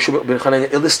is what Rabbi Shua ben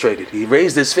Chananya illustrated. He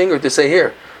raised his finger to say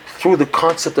here, through the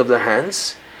concept of the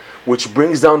hands, which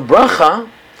brings down bracha.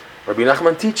 Rabbi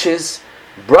Nachman teaches,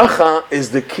 bracha is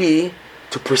the key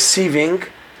to perceiving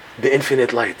the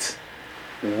infinite light.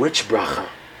 Which bracha?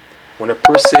 When a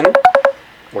person,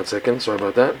 one second, sorry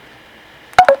about that.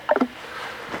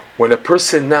 When a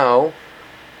person now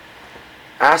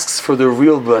asks for the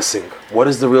real blessing, what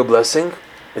is the real blessing?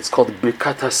 It's called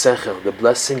Birkat HaSechel, the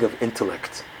blessing of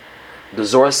intellect. The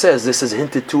Zohar says this is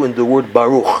hinted to in the word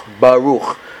Baruch.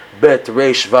 Baruch, Bet,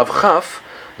 Reish, Vav, Chaf.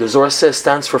 The Zohar says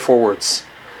stands for 4 words.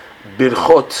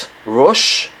 Birchot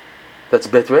Rosh, that's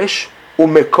Bet Reish,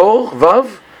 Umekor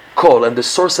Vav Kol, and the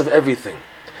source of everything.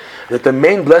 That the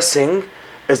main blessing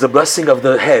is the blessing of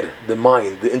the head, the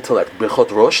mind, the intellect.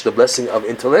 Birchot Rosh, the blessing of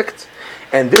intellect.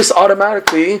 And this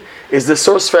automatically is the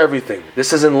source for everything.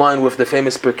 This is in line with the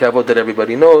famous Pirkei Avot that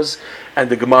everybody knows,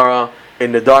 and the Gemara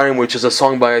in the Darim, which is a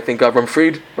song by, I think, Avram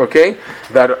Fried, okay?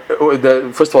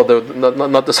 First of all,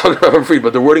 not the song of Avram Fried,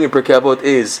 but the wording in Pirkei Avot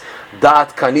is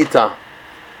Da'at Kanita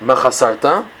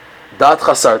Machasarta, Da'at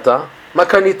Chasarta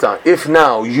Makanita. If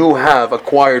now you have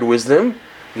acquired wisdom,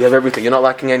 you have everything. You're not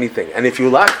lacking anything. And if you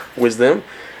lack wisdom,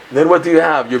 then what do you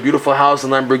have? Your beautiful house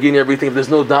and Lamborghini, everything. If there's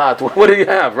no da'at, what do you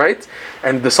have, right?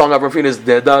 And the song of Avram Fried is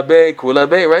Deda Be, Kula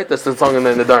Be, right? That's the song in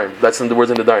the Darim. That's in the words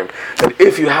in the Darim. That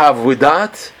if you have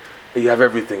widat, you have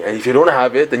everything. And if you don't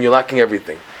have it, then you're lacking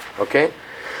everything. Okay?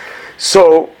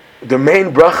 So, the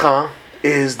main bracha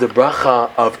is the bracha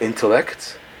of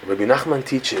intellect. Rabbi Nachman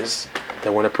teaches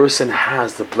that when a person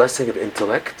has the blessing of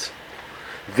intellect,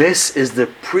 this is the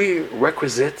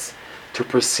prerequisite to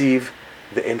perceive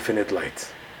the infinite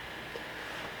light.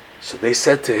 So they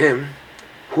said to him,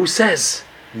 who says?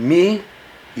 Mi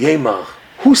Yemar.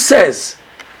 Who says?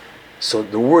 So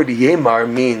the word Yemar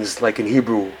means, like in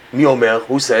Hebrew, Mi Omer,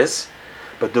 who says?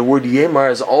 But the word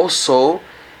Yemar is also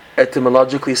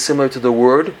etymologically similar to the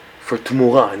word for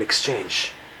Tumura, an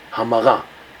exchange. Hamara.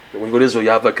 When you go to Israel,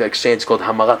 you have like an exchange called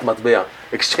Hamarat Matbea.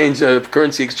 Exchange,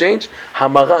 currency exchange.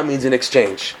 Hamara means an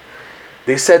exchange.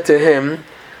 They said to him,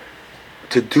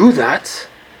 to do that,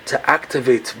 to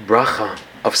activate bracha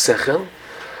of sechel,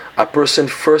 a person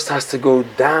first has to go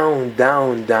down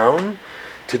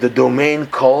to the domain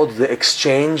called the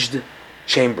exchanged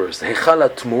chambers. The Hechal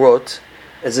HaTmurot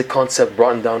is a concept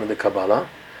brought down in the Kabbalah,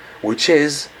 which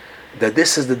is that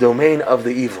this is the domain of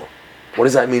the evil. What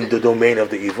does that mean, the domain of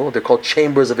the evil? They're called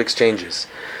chambers of exchanges.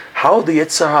 How the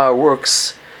Yetzer Hara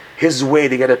works, his way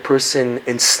to get a person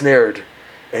ensnared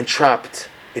and trapped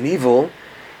in evil,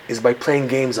 is by playing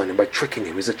games on him, by tricking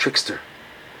him. He's a trickster.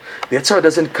 The Yetzer Hara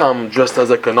doesn't come just as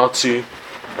like a Nazi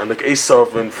and like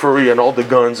Esav and Furry and all the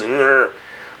guns. The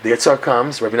Yetzer Hara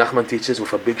comes, Rabbi Nachman teaches,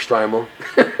 with a big shtreimel,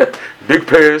 big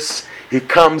purse. He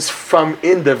comes from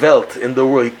in the Welt, in the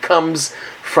world. He comes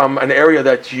from an area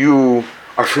that you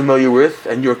are familiar with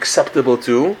and you're acceptable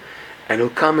to, and he'll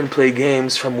come and play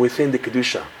games from within the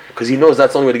Kedusha. Because he knows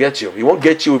that's the only way to get you. He won't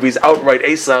get you if he's outright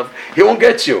Esav. He won't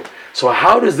get you. So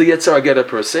how does the Yetzer Hara get a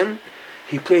person?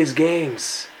 He plays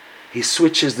games. He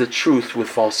switches the truth with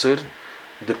falsehood,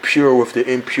 the pure with the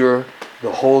impure,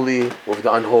 the holy with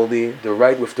the unholy, the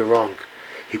right with the wrong.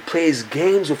 He plays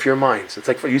games with your minds. It's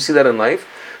like, you see that in life,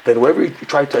 that whenever you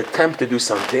try to attempt to do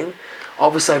something, all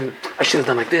of a sudden, I should have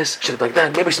done like this, I should have done like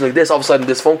that, maybe I should have done like this. All of a sudden,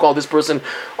 this phone call, this person,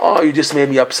 oh, you just made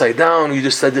me upside down, you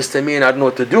just said this to me and I don't know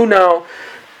what to do now.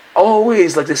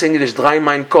 Always, like they say in English, drei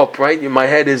mein Kopf, right? My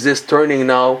head is just turning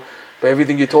now by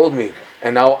everything you told me.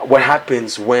 And now, what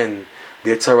happens when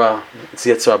the Yetzer Hara, it's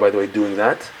the Yetzer Hara, by the way, doing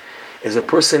that, is a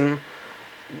person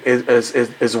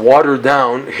is watered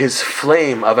down, his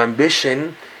flame of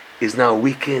ambition is now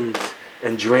weakened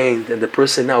and drained, and the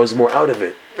person now is more out of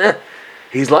it.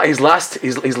 He's lost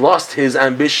his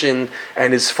ambition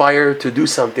and his fire to do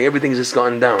something. Everything's just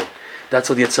gone down. That's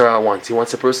what the Yetzer Hara wants. He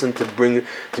wants a person to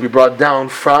be brought down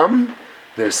from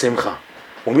their simcha.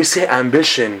 When we say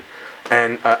ambition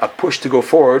and a push to go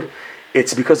forward,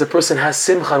 it's because the person has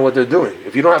simcha in what they're doing.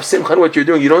 If you don't have simcha in what you're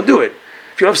doing, you don't do it.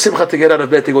 If you don't have simcha to get out of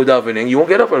bed to go davening, you won't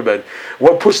get up out of bed.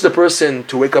 What pushes the person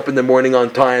to wake up in the morning on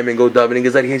time and go davening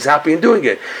is that he's happy in doing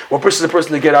it. What pushes the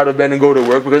person to get out of bed and go to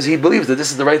work? Because he believes that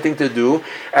this is the right thing to do,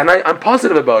 and I'm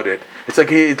positive about it. It's like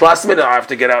last minute, I have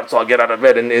to get out, so I'll get out of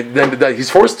bed, and then he's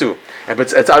forced to. And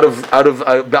but it's out of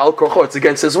Ba'al Korcho, it's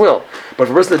against his will. But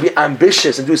for a person to be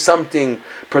ambitious and do something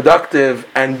productive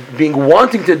and being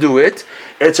wanting to do it,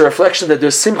 it's a reflection that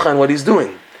there's simcha in what he's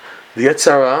doing. The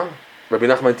Yetzer Hara, Rabbi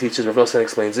Nachman teaches, Rav Nosson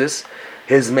explains this,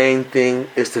 his main thing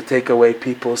is to take away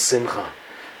people's simcha,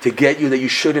 to get you that you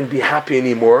shouldn't be happy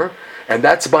anymore, and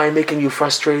that's by making you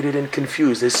frustrated and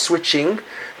confused. This switching,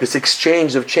 this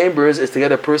exchange of chambers is to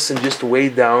get a person just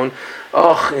weighed down.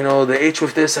 Oh, the H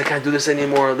with this, I can't do this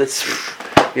anymore.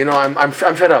 I'm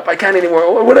fed up. I can't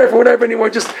anymore. Whatever anymore.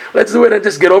 Just let's do it and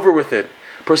just get over with it.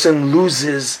 Person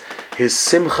loses his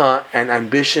simcha and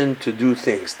ambition to do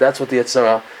things. That's what the Yetzer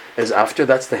Hara is after.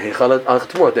 That's the Heichal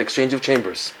HaTmor, the exchange of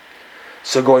chambers.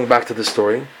 So going back to the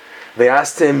story, they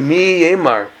asked him, Mi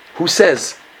Yemar, who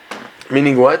says?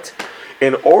 Meaning what?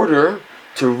 In order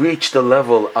to reach the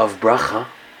level of bracha,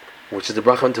 which is the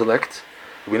bracha intellect,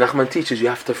 Rabbi Nachman teaches you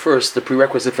have to first, the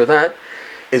prerequisite for that,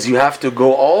 is you have to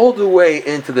go all the way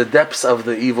into the depths of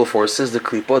the evil forces, the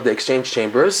klipot, the exchange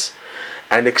chambers,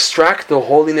 and extract the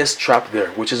holiness trapped there,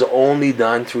 which is only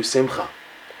done through simcha.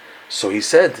 So he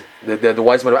said, the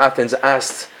wise man of Athens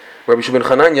asked Rabbi Shimon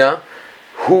Chananya,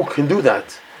 who can do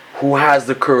that? Who has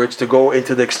the courage to go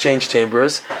into the exchange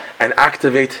chambers and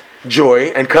activate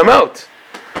joy and come out?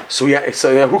 So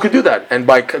who could do that? And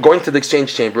by going to the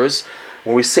exchange chambers,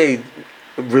 when we say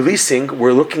releasing,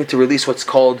 we're looking to release what's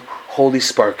called holy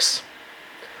sparks.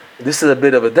 This is a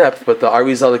bit of a depth, but the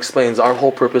Arizal explains our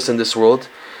whole purpose in this world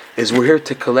is we're here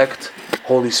to collect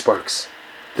holy sparks.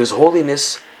 There's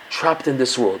holiness trapped in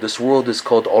this world. This world is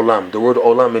called olam. The word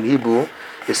olam in Hebrew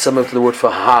is similar to the word for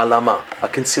ha'alama, a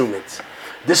concealment.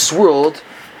 This world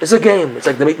is a game. It's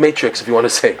like the Matrix, if you want to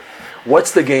say.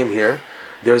 What's the game here?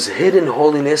 There's hidden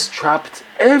holiness trapped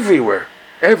everywhere.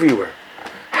 Everywhere.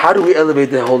 How do we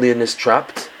elevate the holiness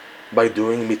trapped? By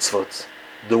doing mitzvot.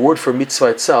 The word for mitzvah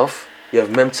itself, you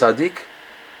have mem tzadik,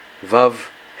 vav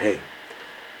hey.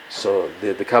 So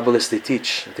the Kabbalists, they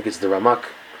teach, I think it's the Ramak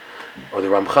or the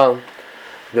Ramchal,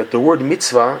 that the word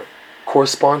mitzvah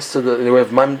corresponds to we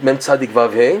have mem tzadik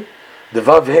vav hey. The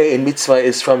vav hey in mitzvah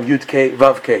is from yud k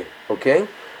vav k. Okay?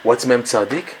 What's mem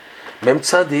tzadik? Mem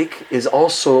tzadik is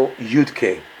also yud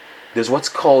k. There's what's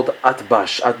called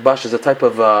atbash. Atbash is a type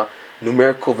of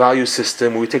numerical value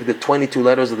system where we take the 22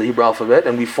 letters of the Hebrew alphabet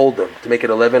and we fold them to make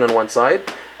it 11 on one side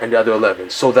and the other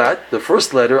 11. So that the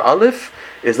first letter, Aleph,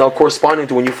 is now corresponding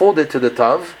to, when you fold it, to the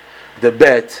Tav, the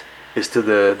Bet is to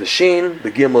the Shin, the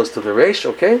Gimel is to the Resh,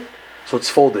 okay? So it's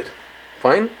folded.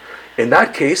 Fine? In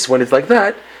that case, when it's like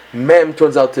that, Mem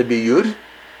turns out to be Yud,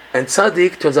 and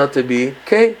Tzadik turns out to be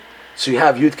K. So you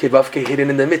have Yud, K, Vav, K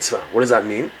hidden in the mitzvah. What does that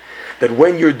mean? That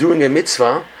when you're doing a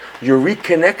mitzvah, you're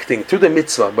reconnecting through the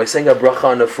mitzvah by saying a bracha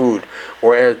on a food,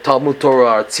 or a Talmud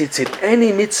Torah, or tzitzit,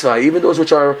 any mitzvah, even those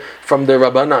which are from the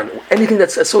Rabbanan, anything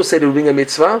that's associated with being a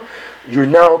mitzvah, you're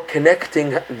now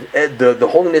connecting the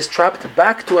holiness trapped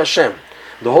back to Hashem.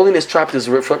 The holiness trapped is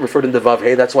referred in the Vav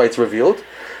Hey, that's why it's revealed.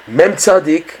 Mem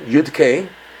Tzadik, Yud K,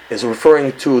 is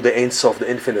referring to the Ein Sof, the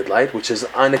infinite light, which is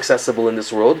inaccessible in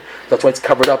this world. That's why it's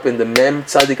covered up in the Mem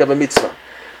Tzadik of a mitzvah.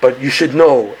 But you should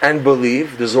know and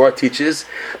believe, the Zohar teaches,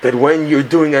 that when you're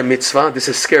doing a mitzvah, this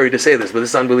is scary to say this, but this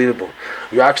is unbelievable.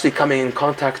 You're actually coming in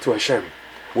contact to Hashem.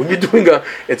 When you're doing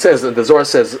it says, the Zohar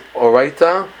says,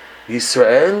 Oraita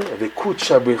Yisrael v'kut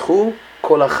shabrichu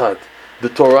kol achad. The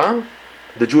Torah,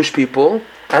 the Jewish people,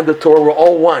 and the Torah were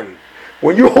all one.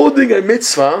 When you're holding a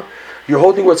mitzvah, you're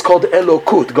holding what's called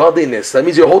Elokut, godliness. That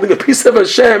means you're holding a piece of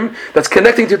Hashem that's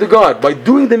connecting to the God. By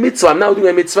doing the mitzvah, I'm now doing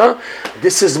a mitzvah,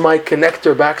 this is my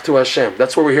connector back to Hashem.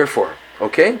 That's what we're here for.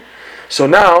 Okay? So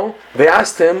now, they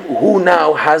asked him, who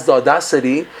now has the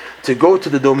audacity to go to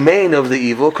the domain of the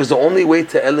evil? Because the only way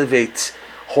to elevate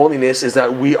holiness is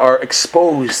that we are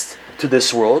exposed to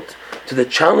this world, to the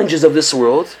challenges of this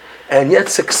world, and yet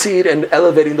succeed in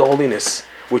elevating the holiness,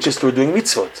 which is through doing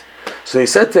mitzvot. So they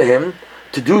said to him,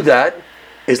 to do that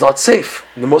is not safe.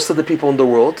 Most of the people in the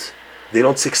world, they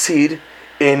don't succeed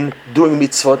in doing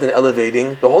mitzvot and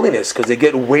elevating the holiness because they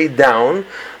get weighed down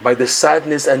by the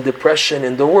sadness and depression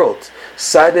in the world.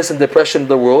 Sadness and depression in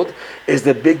the world is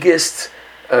the biggest,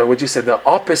 the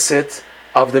opposite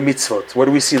of the mitzvot. Where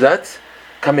do we see that?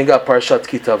 Coming up, Parashat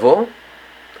Kitavo,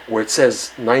 where it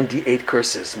says 98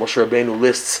 curses. Moshe Rabbeinu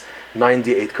lists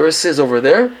 98 curses over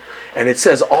there. And it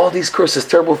says all these curses,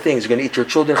 terrible things. You're going to eat your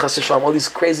children, chas v'shalom, all these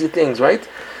crazy things, right?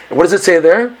 And what does it say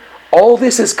there? All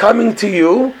this is coming to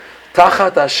you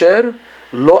Tachat asher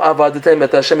lo avadatem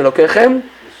et Hashem Elokechem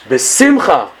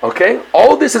besimcha. Okay?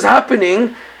 All this is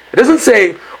happening. It doesn't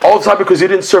say all the time because you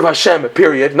didn't serve Hashem,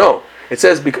 period. No. It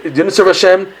says because you didn't serve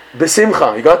Hashem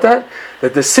besimcha. You got that?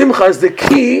 That the simcha is the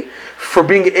key for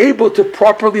being able to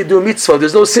properly do mitzvah.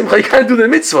 There's no simcha, you can't do the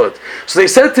mitzvah. So they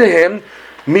said to him,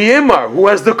 Miyemar, who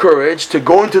has the courage to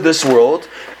go into this world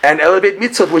and elevate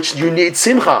mitzvah, which you need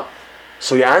simcha.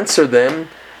 So he answered them,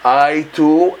 I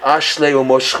too, ashle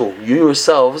umoshchu. You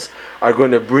yourselves are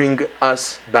going to bring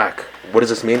us back. What does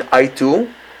this mean? I too.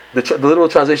 The literal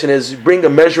translation is, bring a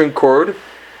measuring cord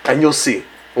and you'll see.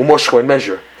 Umoshchu, and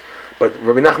measure. But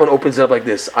Rabbi Nachman opens it up like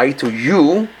this. I too,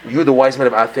 you the wise men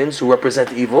of Athens who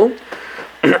represent evil.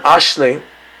 Ashle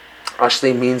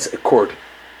means a cord.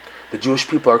 The Jewish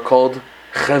people are called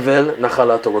Chevel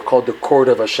Nachalato. We're called the cord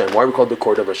of Hashem. Why are we called the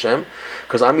cord of Hashem?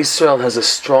 Because Am Yisrael has a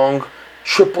strong,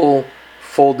 triple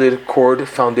folded cord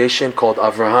foundation called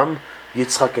Avraham,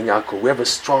 Yitzchak, and Yaakov. We have a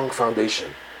strong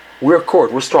foundation. We're a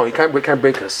cord. We're strong. You can't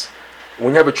break us. When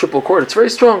you have a triple cord, it's very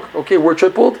strong. Okay, we're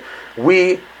tripled.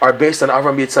 We are based on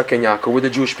Avraham, Yitzchak, and Yaakov. We're the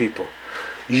Jewish people.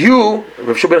 You,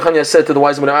 Rav Shua ben Chania said to the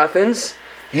wise men of Athens,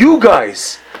 you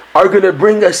guys are going to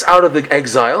bring us out of the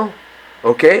exile.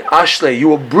 Okay, Ashle,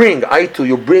 you'll bring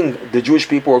the Jewish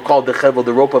people who are called the Chevel,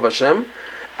 the rope of Hashem,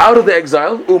 out of the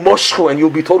exile, umoshchu, and you'll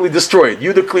be totally destroyed.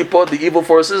 You, the klipot, the evil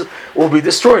forces, will be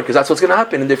destroyed, because that's what's going to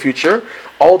happen in the future.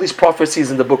 All these prophecies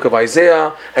in the book of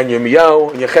Isaiah, and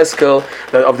Yirmiyahu, and Yechezkel,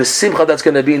 of the simcha that's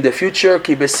going to be in the future,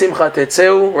 ki besimcha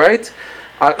tetzeu, right?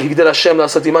 All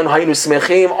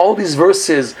these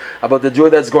verses about the joy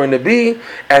that's going to be,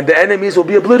 and the enemies will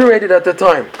be obliterated at the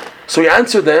time. So he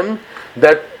answered them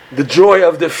that the joy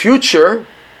of the future,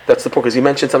 that's the point, because he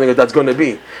mentioned something that's going to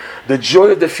be. The joy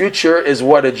of the future is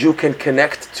what a Jew can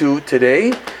connect to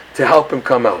today to help him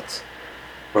come out.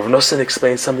 Rav Nosson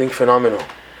explains something phenomenal.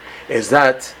 Is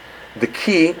that the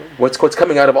key, what's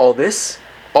coming out of all this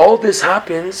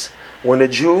happens when a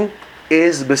Jew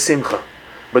is besimcha.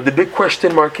 But the big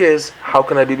question mark is, how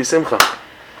can I be besimcha?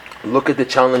 Look at the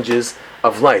challenges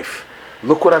of life.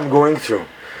 Look what I'm going through.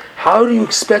 How do you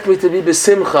expect me to be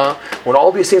besimcha when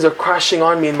all these things are crashing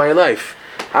on me in my life?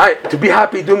 To be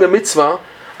happy doing a mitzvah,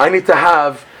 I need to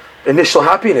have initial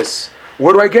happiness.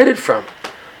 Where do I get it from?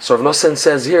 So Rav Nosson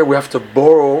says here, we have to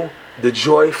borrow the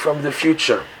joy from the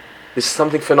future. This is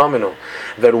something phenomenal.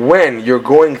 That when you're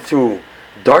going through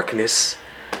darkness,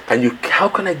 and how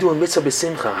can I do a mitzvah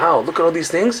besimcha? How? Look at all these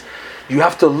things. You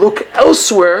have to look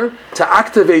elsewhere to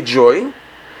activate joy,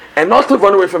 and not to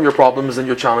run away from your problems and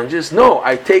your challenges. No,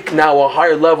 I take now a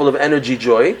higher level of energy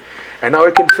joy, and now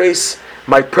I can face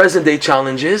my present day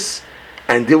challenges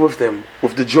and deal with them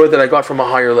with the joy that I got from a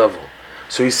higher level.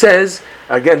 So he says,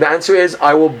 again, the answer is,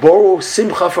 I will borrow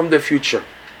simcha from the future.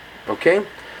 Okay?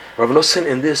 Rav Nosson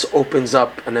in this opens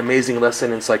up an amazing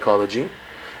lesson in psychology,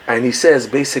 and he says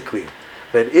basically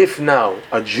that if now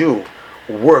a Jew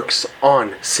works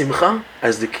on simcha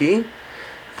as the key,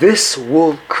 this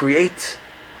will create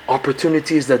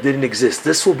opportunities that didn't exist.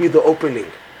 This will be the opening.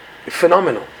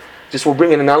 Phenomenal. Just will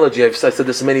bring an analogy. I've said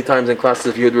this many times in classes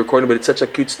if you heard the recording, but it's such a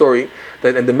cute story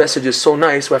and the message is so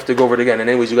nice, we have to go over it again. And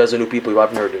anyways, you guys are new people, you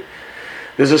haven't heard it.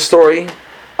 There's a story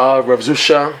of Rav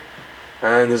Zusha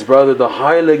and his brother, the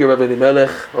high-legged Rav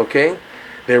Elimelech, okay?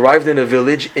 They arrived in a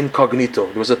village incognito.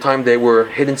 There was a time they were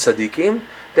hidden tzaddikim.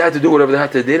 They had to do whatever they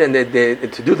had to do, and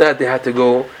to do that, they had to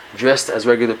go dressed as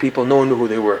regular people. No one knew who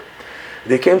they were.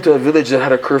 They came to a village that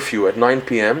had a curfew at 9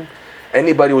 p.m.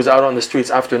 Anybody who was out on the streets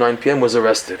after 9 p.m. was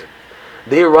arrested.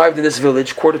 They arrived in this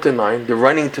village 8:45. They're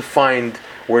running to find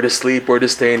where to sleep, where to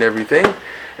stay, and everything.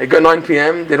 It got 9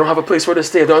 p.m. They don't have a place where to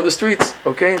stay. They're on the streets.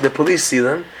 Okay, the police see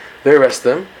them. They arrest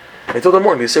them. Until the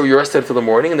morning. They say, well, you're arrested until the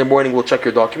morning. In the morning, we'll check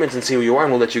your documents and see who you are,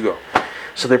 and we'll let you go.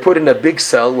 So they put in a big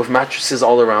cell with mattresses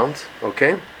all around.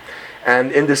 Okay,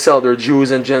 and in the cell there are Jews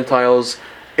and Gentiles,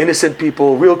 innocent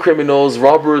people, real criminals,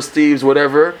 robbers, thieves,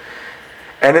 whatever.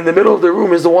 And in the middle of the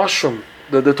room is the washroom,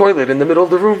 the toilet in the middle of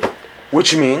the room,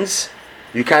 which means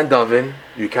you can't daven,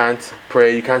 you can't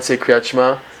pray, you can't say Kriyat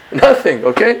Shema, nothing,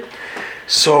 okay?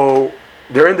 So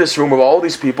they're in this room with all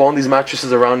these people, all these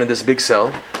mattresses around in this big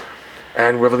cell,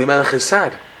 and Rav Elimelech is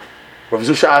sad. Rav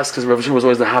Zusha asks, because Rav Zusha was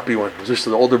always the happy one. Rav Zusha,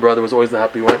 the older brother, was always the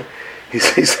happy one. He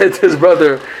said to his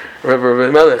brother, Rav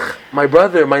Elimelech, my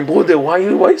bruder, why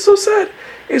are you so sad?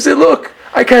 He said, look,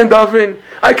 I can't daven,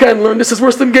 I can't learn, this is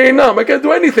worse than Gehinnom, I can't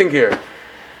do anything here.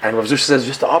 And Rav Zusha says,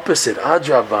 just the opposite,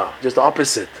 Adrabah, just the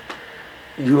opposite.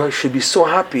 You should be so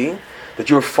happy that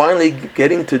you're finally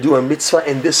getting to do a mitzvah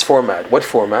in this format. What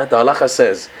format? The halacha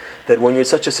says that when you're in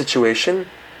such a situation,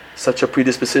 such a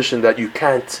predisposition that you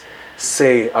can't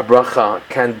say a bracha,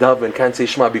 can't daven, can't say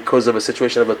Shema because of a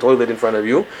situation of a toilet in front of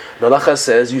you. The halacha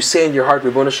says, you say in your heart,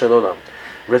 Ribono Shel Olam,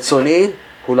 Retzoni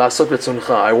hu la'asot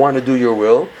retzoncha, I want to do your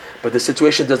will, but the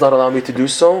situation does not allow me to do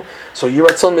so. So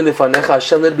Yiratzon milifanecha,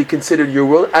 Hashem, let it be considered your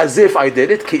will as if I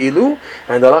did it, ki'ilu.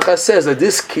 And the halacha says that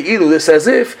this ki'ilu, this as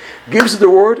if, gives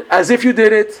the word as if you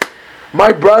did it.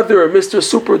 My brother, Mr.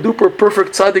 Super Duper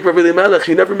Perfect Tzaddik Rav Elimelech,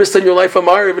 you never missed in your life a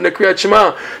Ma'ariv and a Kriyat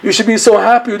Shema. You should be so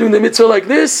happy you're doing the mitzvah like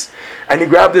this. And he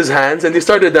grabbed his hands and they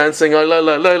started dancing. La la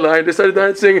la la. And they started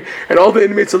dancing, and all the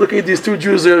inmates are looking at these two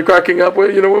Jews. They're cracking up.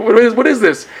 What is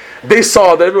this? They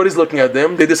saw that everybody's looking at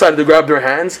them. They decided to grab their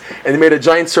hands and they made a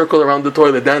giant circle around the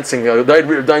toilet, dancing. Giant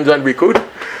rikud.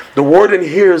 The warden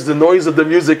hears the noise of the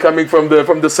music coming from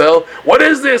the cell. What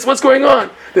is this? What's going on?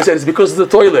 They said, it's because of the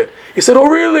toilet. He said, oh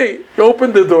really? He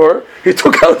opened the door. He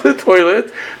took out the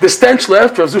toilet. The stench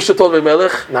left. Rav Zusha told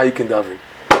Melech, now you can daven.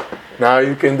 Now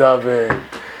you can daven.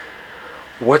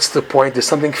 What's the point? There's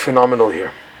something phenomenal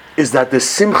here. Is that the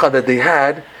simcha that they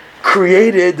had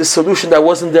created the solution that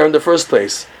wasn't there in the first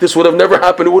place. This would have never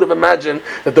happened. Who would have imagined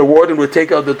that the warden would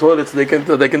take out the toilet so they can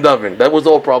daven? That was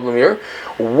the whole problem here.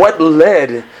 What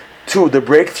led to the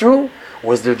breakthrough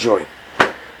was their joy.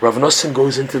 Rav Nosson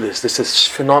goes into this. This is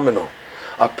phenomenal.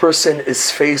 A person is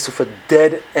faced with a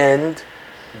dead end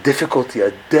difficulty,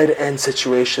 a dead end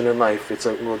situation in life. It's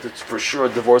for sure a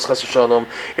divorce, chas v'shalom.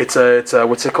 It's a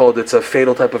what's it called? It's a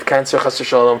fatal type of cancer, chas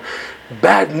v'shalom.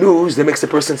 Bad news that makes the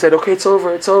person say, okay, it's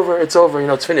over.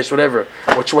 It's finished. Whatever.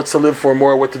 What's to live for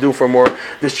more? What to do for more?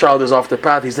 This child is off the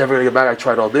path. He's never going to get back. I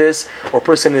tried all this. Or a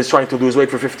person is trying to lose weight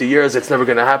for 50 years. It's never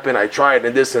going to happen. I tried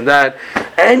and this and that.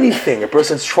 Anything. A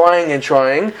person's trying and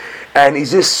trying. And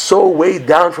he's just so weighed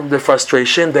down from the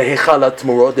frustration, the hechalat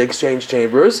murot, the exchange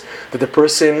chambers, that the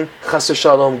person, chas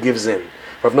v'shalom, gives in.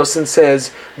 Rav Nosson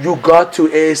says, you got to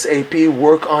ASAP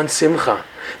work on simcha.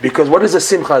 Because what does the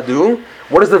simcha do?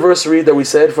 What does the verse read that we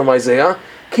said from Isaiah?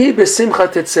 Ki besimcha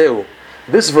tetzeu.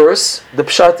 This verse, the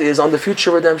pshat is on the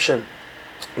future redemption.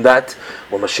 That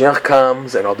when Mashiach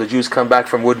comes and all the Jews come back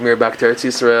from Woodmere back to Eretz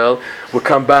Yisrael, we'll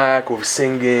come back with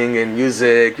singing and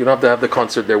music. You don't have to have the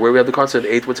concert there. Where we have the concert,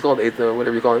 what's it called?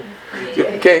 Whatever you call it.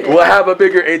 Okay, we'll have a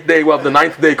bigger 8th day. We'll have the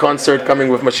 9th day concert coming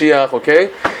with Mashiach,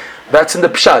 okay? That's in the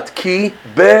Pshat. Ki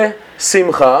be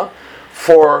simcha,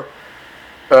 for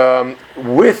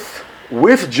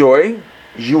with joy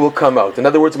you will come out. In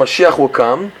other words, Mashiach will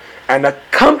come, and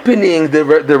accompanying the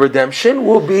redemption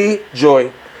will be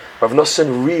joy. Rav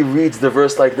Nosson rereads the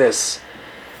verse like this: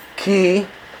 Ki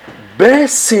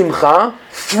besimcha,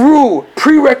 through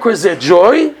prerequisite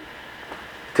joy,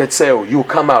 tetzeu, you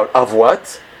come out of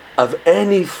what? Of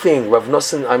anything. Rav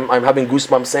Nosson, I'm having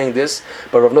goosebumps saying this,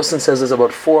 but Rav Nosson says this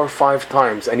about 4 or 5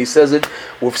 times, and he says it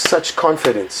with such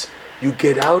confidence. You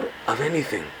get out of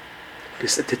anything.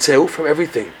 Tetzeu, from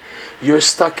everything. You're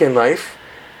stuck in life,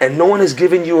 and no one is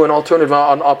giving you an alternative,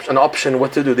 an option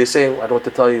what to do. They say, I don't know what to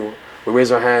tell you. We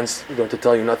raise our hands, we don't have to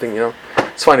tell you nothing,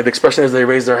 It's funny, the expression is they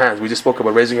raise their hands. We just spoke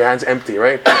about raising your hands empty,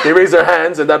 right? They raise their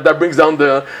hands, and that brings down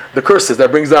the curses.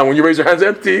 That brings down when you raise your hands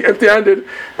empty-handed,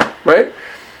 right?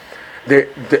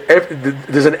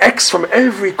 There's an X from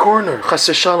every corner. Chas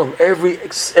v'shalom.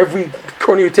 Every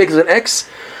corner you take is an X.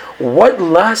 What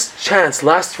last chance,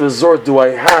 last resort do I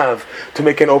have to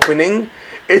make an opening?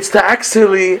 It's to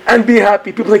actually, and be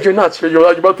happy. People think you're nuts.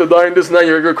 You're about to die and this and that.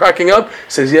 You're cracking up. He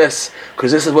says, yes,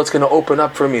 because this is what's going to open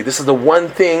up for me. This is the one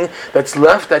thing that's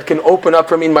left that can open up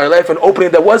for me in my life, an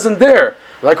opening that wasn't there.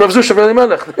 Like Rav Zusha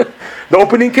Melech. The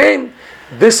opening came.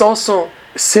 This also,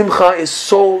 simcha is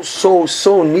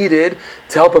so needed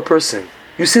to help a person.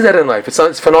 You see that in life.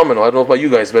 It's phenomenal. I don't know about you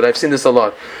guys, but I've seen this a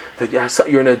lot. That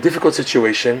you're in a difficult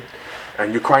situation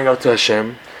and you're crying out to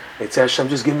Hashem. It's Hashem,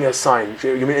 just give me a sign.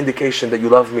 Give me an indication that you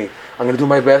love me. I'm going to do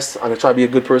my best. I'm going to try to be a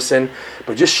good person.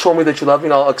 But just show me that you love me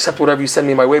and I'll accept whatever you send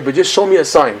me my way. But just show me a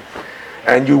sign.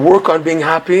 And you work on being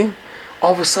happy.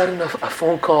 All of a sudden, a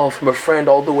phone call from a friend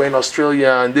all the way in Australia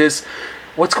and this.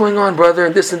 What's going on, brother?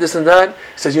 And this and this and that.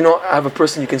 He says, I have a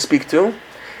person you can speak to.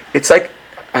 It's like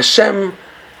Hashem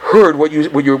heard what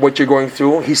you're going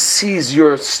through. He sees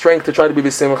your strength to try to be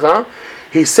b'simcha.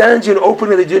 He sends you an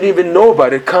opening that you didn't even know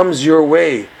about. It comes your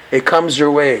way. It comes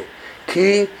your way.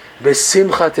 Ki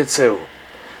besimcha tetzeu.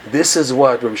 This is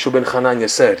what Rabbi Shua ben Chananya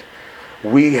said.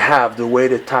 We have the way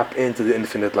to tap into the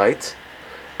infinite light,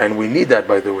 and we need that,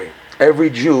 by the way. Every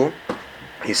Jew,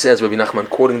 he says, Rabbi Nachman,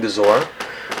 quoting the Zohar,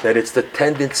 that it's the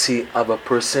tendency of a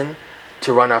person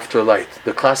to run after light.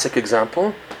 The classic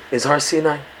example is Har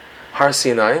Sinai. Har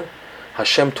Sinai,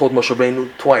 Hashem told Moshe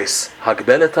Rabbeinu twice,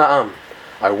 Hagbel et ha'am,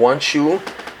 I want you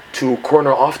to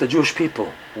corner off the Jewish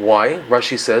people. Why?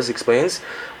 Rashi explains,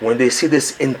 when they see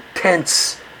this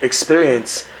intense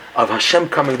experience of Hashem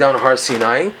coming down Har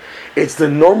Sinai, it's the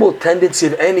normal tendency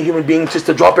of any human being just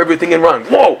to drop everything and run.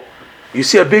 Whoa! You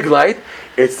see a big light,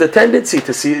 it's the tendency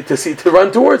to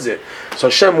run towards it. So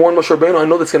Hashem warned Moshe Rabbeinu, I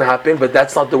know that's going to happen, but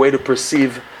that's not the way to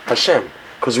perceive Hashem.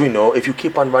 Because we know if you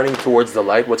keep on running towards the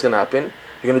light, what's going to happen?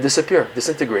 You're going to disappear,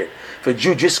 disintegrate. If a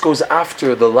Jew just goes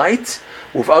after the light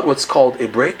without what's called a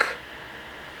break,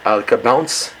 like a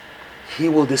bounce, he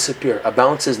will disappear. A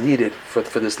bounce is needed for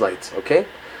this light, okay?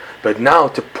 But now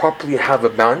to properly have a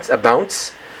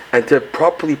bounce, and to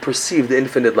properly perceive the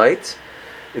infinite light,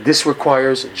 this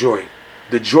requires joy.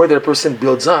 The joy that a person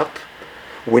builds up,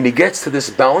 when he gets to this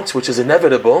bounce, which is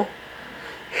inevitable,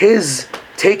 his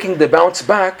taking the bounce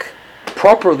back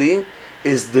properly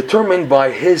is determined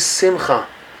by his simcha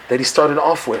that he started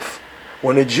off with.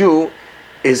 When a Jew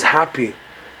is happy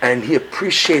and he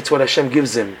appreciates what Hashem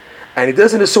gives him, and he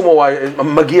doesn't assume, oh,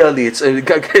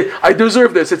 I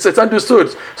deserve this, it's understood,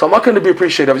 so I'm not going to be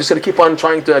appreciative, I'm just going to keep on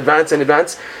trying to advance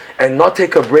and not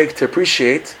take a break to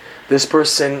appreciate. This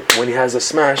person, when he has a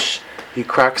smash, he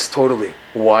cracks totally.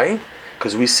 Why?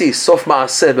 Because we see sof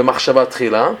ma'aseh b'machshava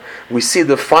tchila, we see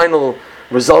the final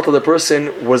result of the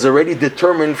person was already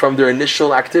determined from their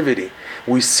initial activity.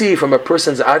 We see from a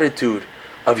person's attitude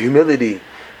of humility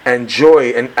and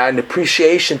joy and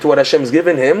appreciation to what Hashem has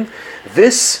given him,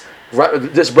 this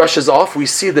brushes off. We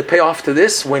see the payoff to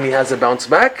this when he has a bounce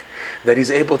back, that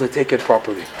he's able to take it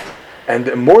properly.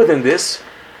 And more than this,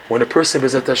 when a person,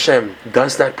 B'ezrat Hashem,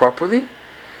 does that properly,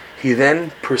 he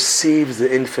then perceives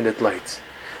the infinite light.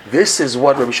 This is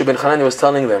what Rabbi Shua ben Chananya was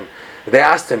telling them. They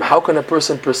asked him, how can a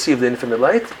person perceive the infinite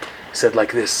light? He said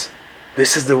like this.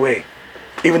 This is the way.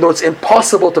 Even though it's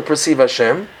impossible to perceive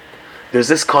Hashem, there's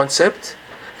this concept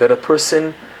that a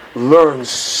person learns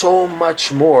so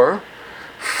much more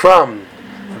from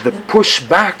the push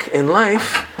back in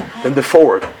life than the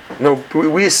forward.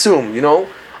 We assume,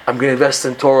 I'm going to invest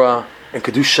in Torah and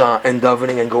Kedusha and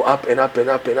davening and go up and up and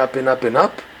up and up and up and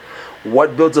up.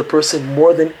 What builds a person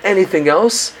more than anything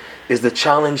else is the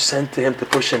challenge sent to him to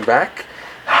push him back.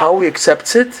 How he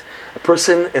accepts it. A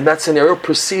person in that scenario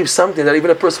perceives something that even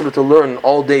a person were to learn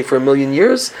all day for 1,000,000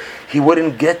 years, he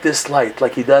wouldn't get this light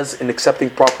like he does in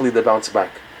accepting properly the bounce back.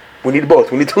 We need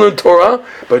both. We need to learn Torah,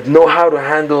 but know how to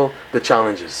handle the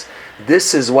challenges.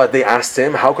 This is what they asked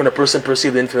him. How can a person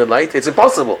perceive the infinite light? It's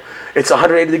impossible. It's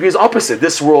 180 degrees opposite.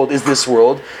 This world is this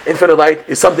world. Infinite light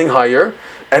is something higher.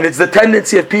 And it's the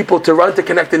tendency of people to run to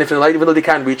connect to infinite light, even though they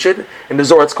can't reach it. In the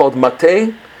Zohar, it's called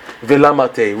mateh vela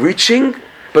mateh. Reaching,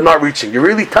 but not reaching. You're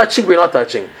really touching, but you're not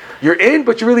touching. You're in,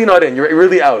 but you're really not in. You're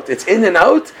really out. It's in and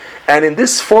out. And in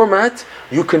this format,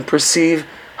 you can perceive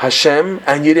Hashem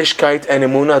and Yiddishkeit and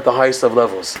Emunah at the highest of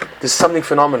levels. This is something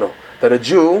phenomenal. That a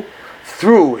Jew,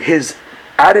 through his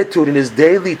attitude and his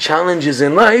daily challenges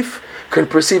in life, can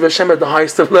perceive Hashem at the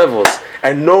highest of levels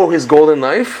and know his goal in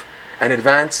life and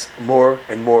advance more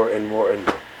and more and more and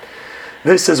more.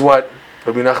 This is what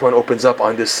Rabbi Nachman opens up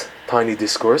on this tiny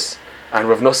discourse and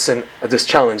Rav Nosson, this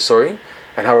challenge,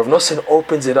 and how Rav Nosson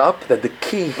opens it up that the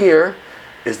key here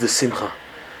is the simcha,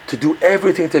 to do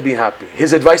everything to be happy.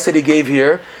 His advice that he gave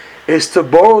here is to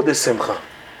borrow the simcha,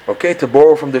 to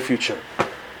borrow from the future.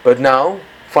 But now,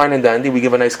 fine and dandy, we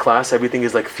give a nice class, everything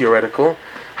is like theoretical.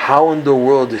 How in the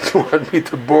world did you want me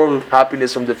to borrow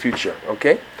happiness from the future?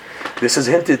 This is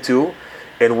hinted to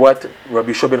in what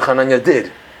Rabbi Shua ben Chananya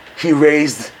did. He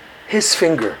raised his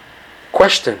finger.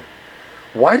 Question: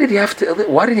 why did he have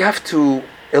to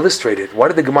illustrate it? Why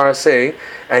did the Gemara say,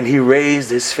 and he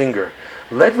raised his finger?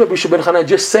 Let Rabbi Shua ben Chananya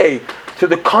just say to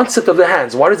the concept of the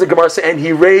hands. Why does the Gemara say, and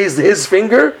he raised his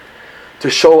finger? To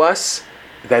show us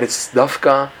that it's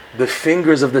dafka, the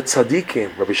fingers of the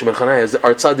tzaddikim. Rabbi Shua ben Chananya is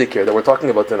our tzaddik here that we're talking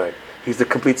about tonight. He's the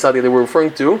complete tzaddik that we're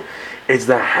referring to. It's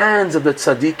the hands of the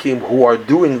tzaddikim who are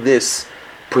doing this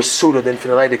pursuit of the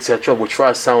infinite light, etc., which for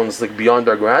us sounds like beyond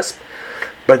our grasp.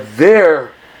 But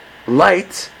their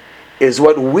light is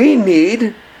what we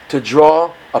need to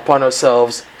draw upon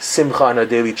ourselves simcha in our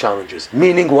daily challenges.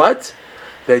 Meaning what?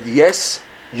 That yes,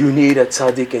 you need a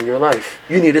tzaddik in your life.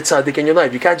 You need a tzaddik in your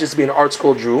life. You can't just be an art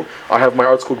school Jew. I have my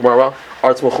art school Gemara,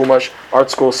 art school Chumash,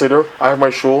 art school Siddur, I have my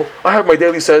shul, I have my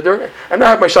daily Seder, and I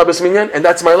have my Shabbos Minyan, and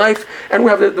that's my life. And we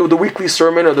have the weekly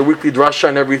sermon or the weekly drasha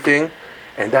and everything,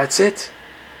 and that's it.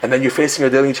 And then you're facing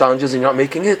your daily challenges and you're not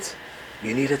making it.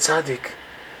 You need a tzaddik.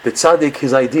 The tzaddik,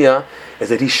 his idea is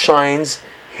that he shines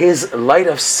his light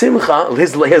of simcha,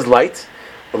 his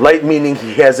light meaning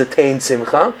he has attained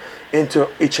simcha, into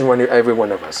each and every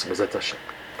one of us.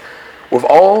 With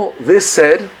all this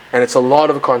said, and it's a lot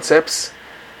of concepts,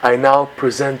 I now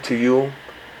present to you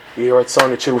Yehi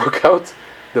Ratzon, it should work out,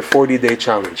 the 40-day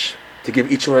challenge, to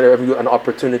give each one of you an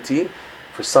opportunity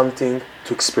for something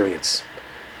to experience.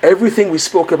 Everything we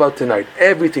spoke about tonight,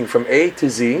 everything from A to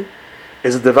Z,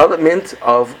 is a development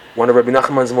of one of Rabbi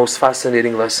Nachman's most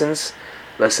fascinating lessons,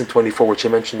 lesson 24, which I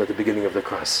mentioned at the beginning of the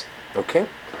class. Okay?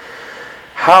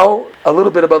 A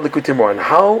little bit about Likutei Moharan.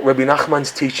 How Rabbi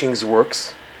Nachman's teachings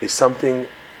works is something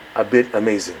a bit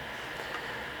amazing.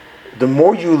 The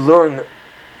more you learn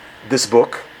this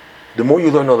book, the more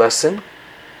you learn a lesson,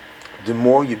 the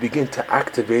more you begin to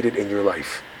activate it in your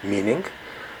life. Meaning,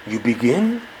 you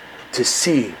begin to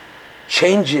see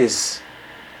changes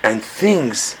and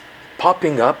things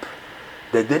popping up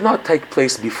that did not take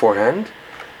place beforehand,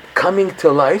 coming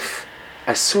to life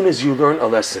as soon as you learn a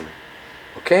lesson.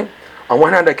 Okay? On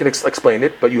one hand, I can explain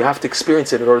it, but you have to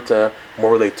experience it in order to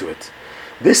more relate to it.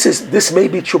 This may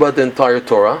be true about the entire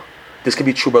Torah. This can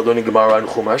be true about learning Gemara and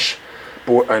Chumash,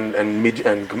 and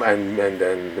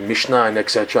Mishnah and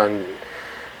etc.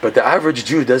 But the average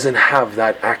Jew doesn't have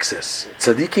that access.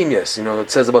 Tzaddikim, yes.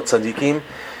 It says about tzaddikim,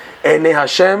 Einei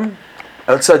Hashem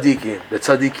el tzaddikim. The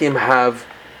tzaddikim have,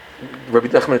 Rabbi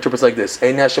Nachman interprets like this: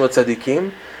 Einei Hashem el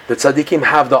tzaddikim. The tzaddikim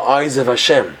have the eyes of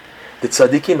Hashem. The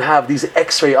tzaddikim have these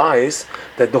X-ray eyes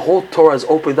that the whole Torah is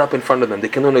opened up in front of them. They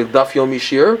can learn a Daf Yomi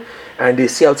Shir, and they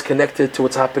see how it's connected to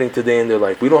what's happening today in their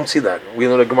life. We don't see that. We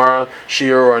learn a Gemara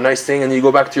Shir or a nice thing, and then you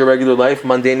go back to your regular life,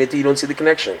 mundanity. You don't see the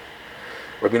connection.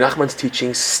 Rabbi Nachman's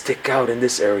teachings stick out in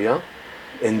this area,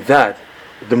 in that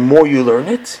the more you learn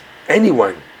it,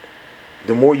 anyone,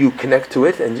 the more you connect to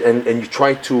it, and you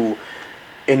try to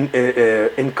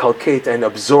inculcate and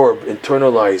absorb,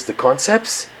 internalize the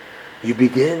concepts, you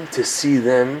begin to see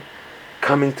them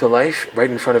coming to life right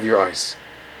in front of your eyes.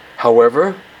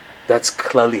 However, that's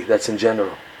klali, that's in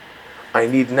general. I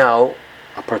need now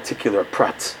a particular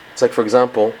prat. It's like, for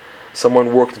example,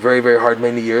 someone worked very, very hard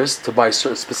many years to buy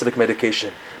specific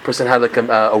medication. Person had like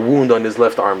a wound on his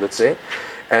left arm, let's say,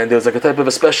 and there was like a type of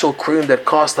a special cream that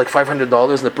cost like $500,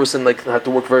 and the person like had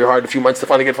to work very hard a few months to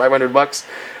finally get $500,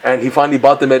 and he finally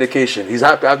bought the medication. He's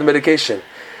happy to have the medication.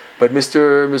 But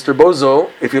Mr.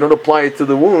 Bozo, if you don't apply it to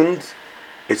the wound,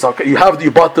 it's not. You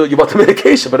bought the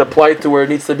medication, but apply it to where it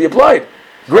needs to be applied.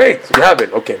 Great, you have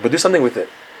it. Okay, but do something with it.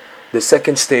 The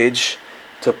second stage,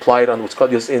 to apply it on what's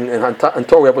called in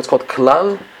Torah, we have what's called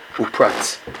klal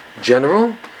uprat,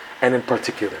 general and in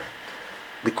particular.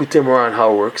 Likutei Moharan,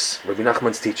 how it works, Rabbi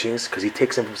Nachman's teachings, because he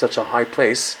takes them from such a high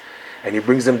place and he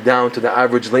brings them down to the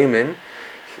average layman.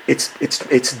 It's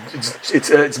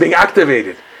being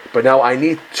activated. But now I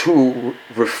need to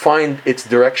refine its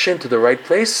direction to the right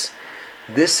place.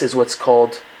 This is what's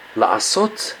called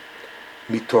la'asot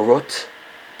mitorot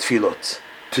tfilot.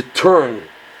 To turn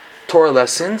Torah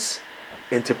lessons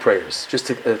into prayers. Just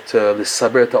to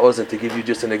l'saber ta'ozen, to give you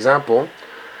just an example,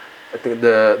 I think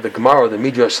the Gemara, the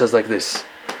Midrash says like this.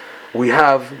 We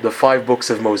have the 5 books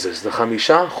of Moses, the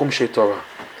Chamisha Chumshei Torah.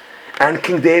 And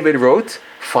King David wrote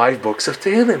 5 books of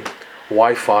Tehillim.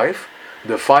 Why 5?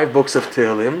 The 5 books of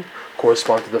Tehillim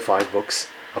correspond to the 5 books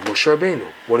of Moshe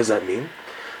Rabbeinu. What does that mean?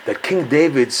 That King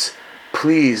David's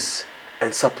pleas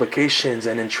and supplications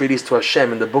and entreaties to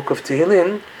Hashem in the book of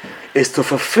Tehillim is to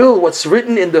fulfill what's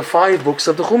written in the 5 books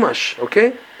of the Chumash.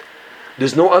 Okay?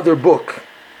 There's no other book.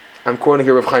 I'm quoting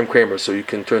here Rav Chaim Kramer, so you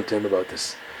can turn to him about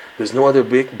this. There's no other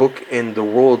big book in the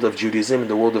world of Judaism, in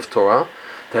the world of Torah,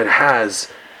 that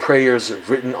has prayers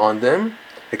written on them,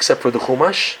 except for the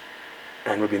Chumash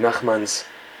and Rabbi Nachman's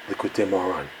Likutei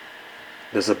Moharan.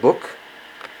 There's a book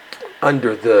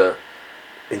under the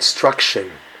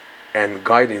instruction and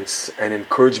guidance and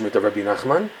encouragement of Rabbi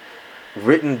Nachman,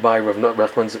 written by Rav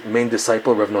Nachman's main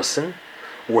disciple, Rav Nosson,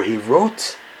 where he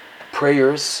wrote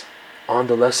prayers on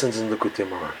the lessons in Likutei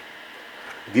Moharan.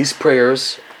 These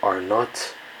prayers are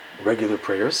not regular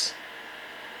prayers.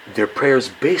 They're prayers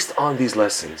based on these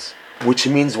lessons, which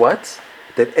means what?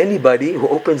 That anybody who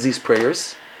opens these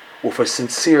prayers with a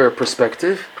sincere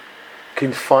perspective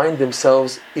can find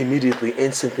themselves immediately,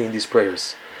 instantly in these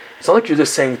prayers. It's not like you're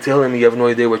just saying Tehillim, you have no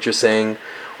idea what you're saying,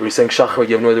 or you're saying Shachar,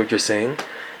 you have no idea what you're saying.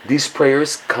 These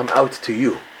prayers come out to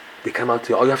you. They come out to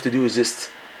you. All you have to do is just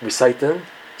recite them,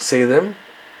 say them,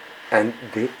 and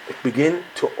they begin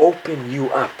to open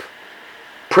you up.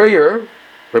 Prayer,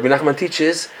 Rabbi Nachman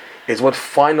teaches, is what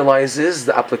finalizes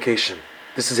the application.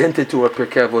 This is hinted to what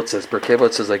Pirkei Avot says. Pirkei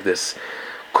Avot says like this: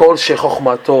 Kol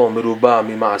shechochmato meruba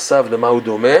mima'asav lemahu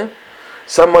domeh.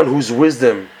 Someone whose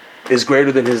wisdom is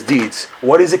greater than his deeds.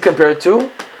 What is it compared to?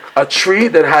 A tree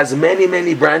that has many,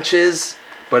 many branches,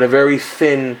 but a very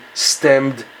thin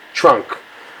stemmed trunk.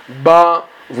 Ba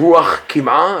ruach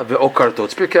kim'a ve'okarto.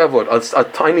 It's Pirkei Avot. A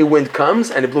tiny wind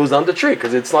comes and it blows down the tree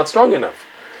because it's not strong enough.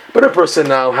 But a person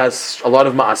now has a lot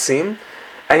of ma'asim,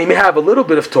 and he may have a little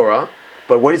bit of Torah,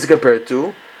 but what is it compared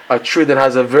to? A tree that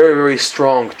has a very, very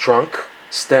strong trunk,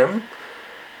 stem.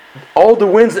 All the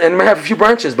winds, and it may have a few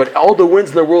branches, but all the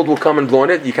winds in the world will come and blow on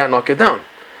it, you can't knock it down.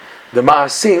 The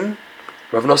ma'asim,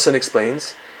 Rav Nosson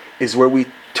explains, is where we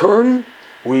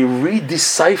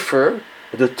redecipher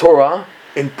the Torah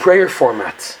in prayer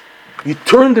format. You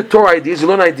turn the Torah ideas, you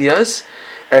learn ideas,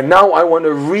 and now I want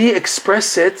to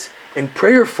re-express it in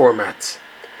prayer format.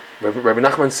 Rabbi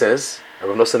Nachman says,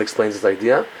 Rav Nosson explains this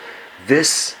idea,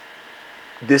 this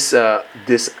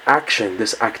action,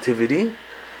 this activity,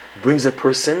 brings a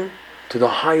person to the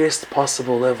highest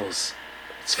possible levels.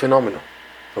 It's phenomenal.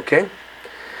 Okay?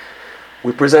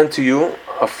 We present to you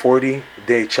a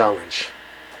 40-day challenge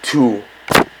to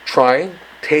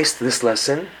taste this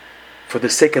lesson for the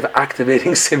sake of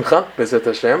activating Simcha, B'ezrat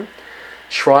Hashem.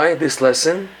 Try this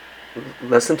lesson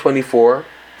 24,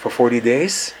 for 40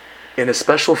 days, in a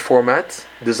special format,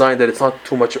 designed that it's not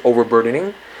too much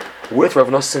overburdening, with Rav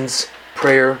Nosson's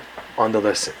prayer on the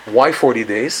lesson. Why 40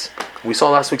 days? We saw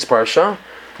last week's parsha,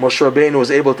 Moshe Rabbeinu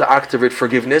was able to activate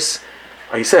forgiveness.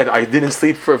 He said, I didn't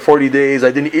sleep for 40 days,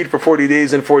 I didn't eat for 40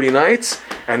 days and 40 nights,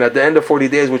 and at the end of 40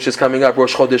 days, which is coming up,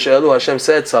 Rosh Chodesh Elu, Hashem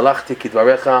said, Salachti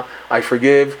Kidvarecha, I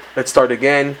forgive, let's start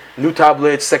again, new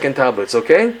tablets, second tablets,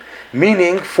 okay?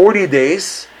 Meaning, 40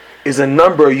 days is a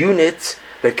number, a unit,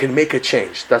 that can make a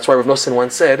change. That's why Rav Nosson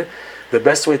once said, the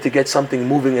best way to get something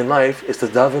moving in life is to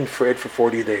daven for it for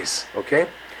 40 days, okay?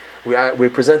 We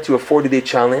present you a 40-day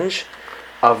challenge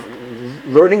of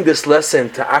learning this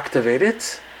lesson to activate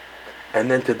it,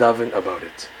 and then to daven about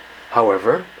it.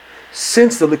 However,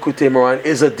 since the Likutei Moran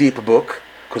is a deep book,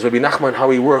 because Rabbi Nachman,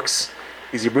 how he works,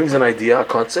 is he brings an idea, a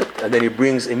concept, and then he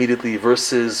brings immediately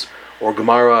verses, or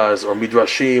Gemaras, or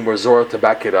Midrashim, or Zohar to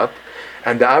back it up,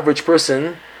 and the average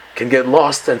person can get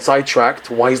lost and sidetracked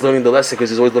while he's learning the lesson, because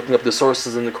he's always looking up the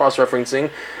sources and the cross-referencing,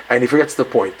 and he forgets the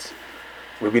point.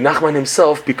 Rabbi Nachman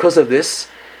himself, because of this,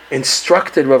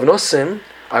 instructed Rav Nosson,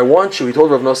 he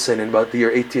told Rav Nosson in about the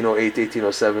year 1808,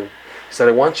 1807, he said,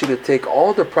 I want you to take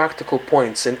all the practical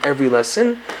points in every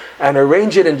lesson and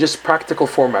arrange it in just practical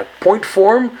format. Point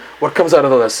form, what comes out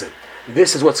of the lesson.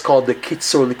 This is what's called the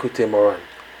Kitzur Likutei Moran,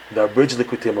 the abridged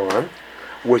Likutei Moran,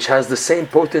 which has the same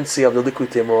potency of the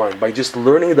Likutei Moran. By just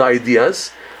learning the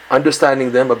ideas,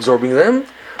 understanding them, absorbing them,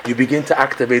 you begin to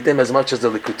activate them as much as the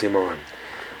Likutei Moran.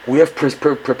 We have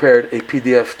prepared two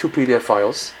PDF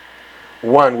files,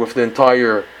 one with the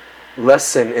entire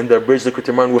lesson in the abridged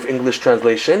Likutei Moran with English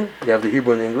translation. You have the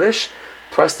Hebrew and English,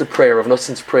 plus the prayer of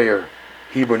Nosson's prayer,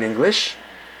 Hebrew and English,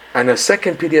 and a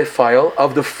second PDF file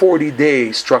of the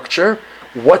 40-day structure,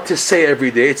 what to say every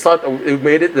day. It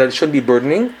made it that it shouldn't be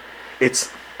burdening. It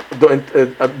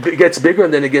gets bigger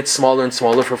and then it gets smaller and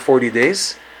smaller for 40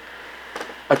 days.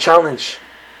 A challenge.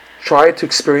 Try to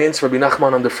experience Rabbi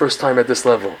Nachman on the first time at this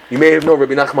level. You may have known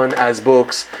Rabbi Nachman as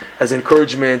books, as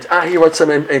encouragement. He wrote some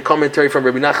commentary from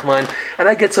Rabbi Nachman, and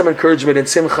I get some encouragement in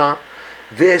Simcha.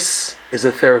 This is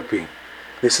a therapy.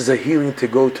 This is a healing to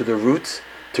go to the root,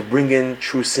 to bring in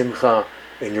true Simcha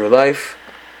in your life.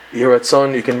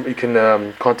 Yiratzon, you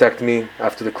can contact me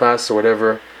after the class or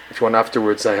whatever. If you want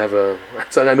afterwards, I know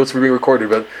it's being recorded,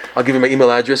 but I'll give you my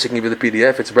email address. You can give you the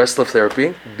PDF. It's Breslov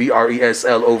Therapy,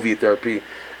 BRESLOV Therapy,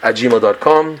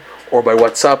 @gmail.com, or by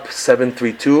WhatsApp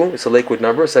 732. It's a Lakewood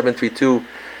number,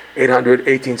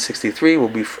 732-800-1863. We'll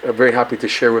be very happy to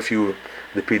share with you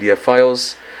the PDF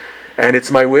files. And it's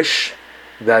my wish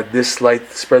that this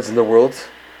light spreads in the world.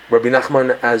 Rabbi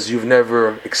Nachman, as you've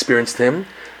never experienced him,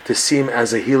 to see him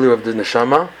as a healer of the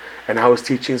neshama, and how his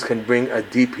teachings can bring a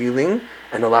deep healing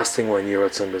and a lasting one.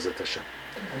 Yiratzon B'ezrat Hashem.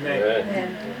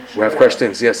 Amen. We have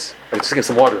questions, yes. I'll just get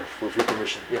some water, with your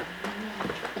permission. Yeah.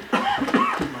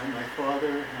 My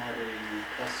father had a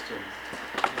custom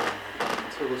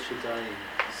until Shaddai,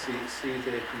 see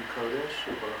the Kodesh,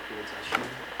 Baruch Hu Hashem.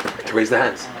 To raise the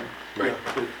hands. Right. Yeah,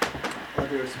 but are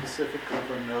there specific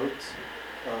cover notes?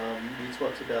 You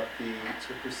talked about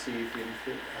to perceive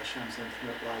Hashem's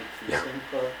infinite light through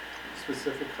Simcha.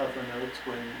 Specific cover notes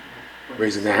when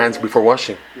raising the hands before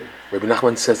washing. Yeah. Rabbi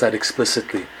Nachman says that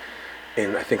explicitly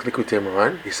in, I think, Likutei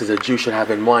Moran. He says a Jew should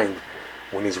have in mind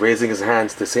when he's raising his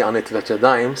hands to say Anetilat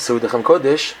Yadayim, Seudachem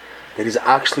Kodesh, that he's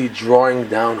actually drawing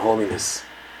down holiness.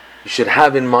 You should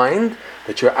have in mind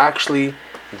that you're actually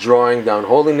drawing down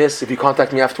holiness. If you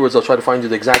contact me afterwards, I'll try to find you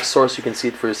the exact source. You can see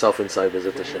it for yourself inside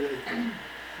B'ezrat Hashem.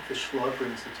 The Shla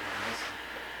brings it to us.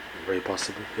 Very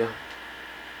possibly, yeah.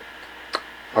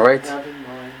 All right. Have in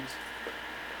mind.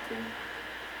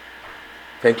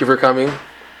 Thank you for coming,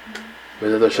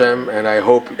 B'ezrat Hashem, and I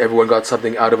hope everyone got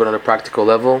something out of it on a practical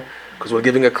level. Because we're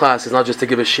giving a class. It's not just to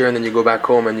give a share and then you go back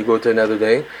home and you go to another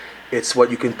day. It's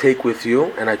what you can take with you.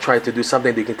 And I try to do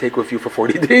something that you can take with you for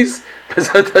 40 days.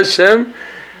 B'ezrat Hashem.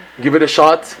 Give it a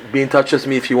shot. Be in touch with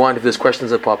me if you want. If there's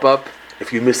questions that pop up.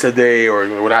 If you miss a day or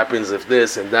what happens if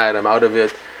this and that, I'm out of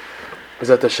it.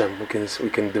 B'ezrat Hashem. We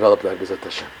can develop that. B'ezrat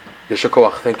Hashem. Yesher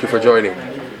koach. Thank you for joining.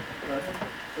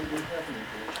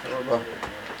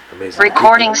 Amazing.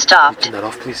 Recording stopped. Turn that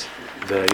off, please.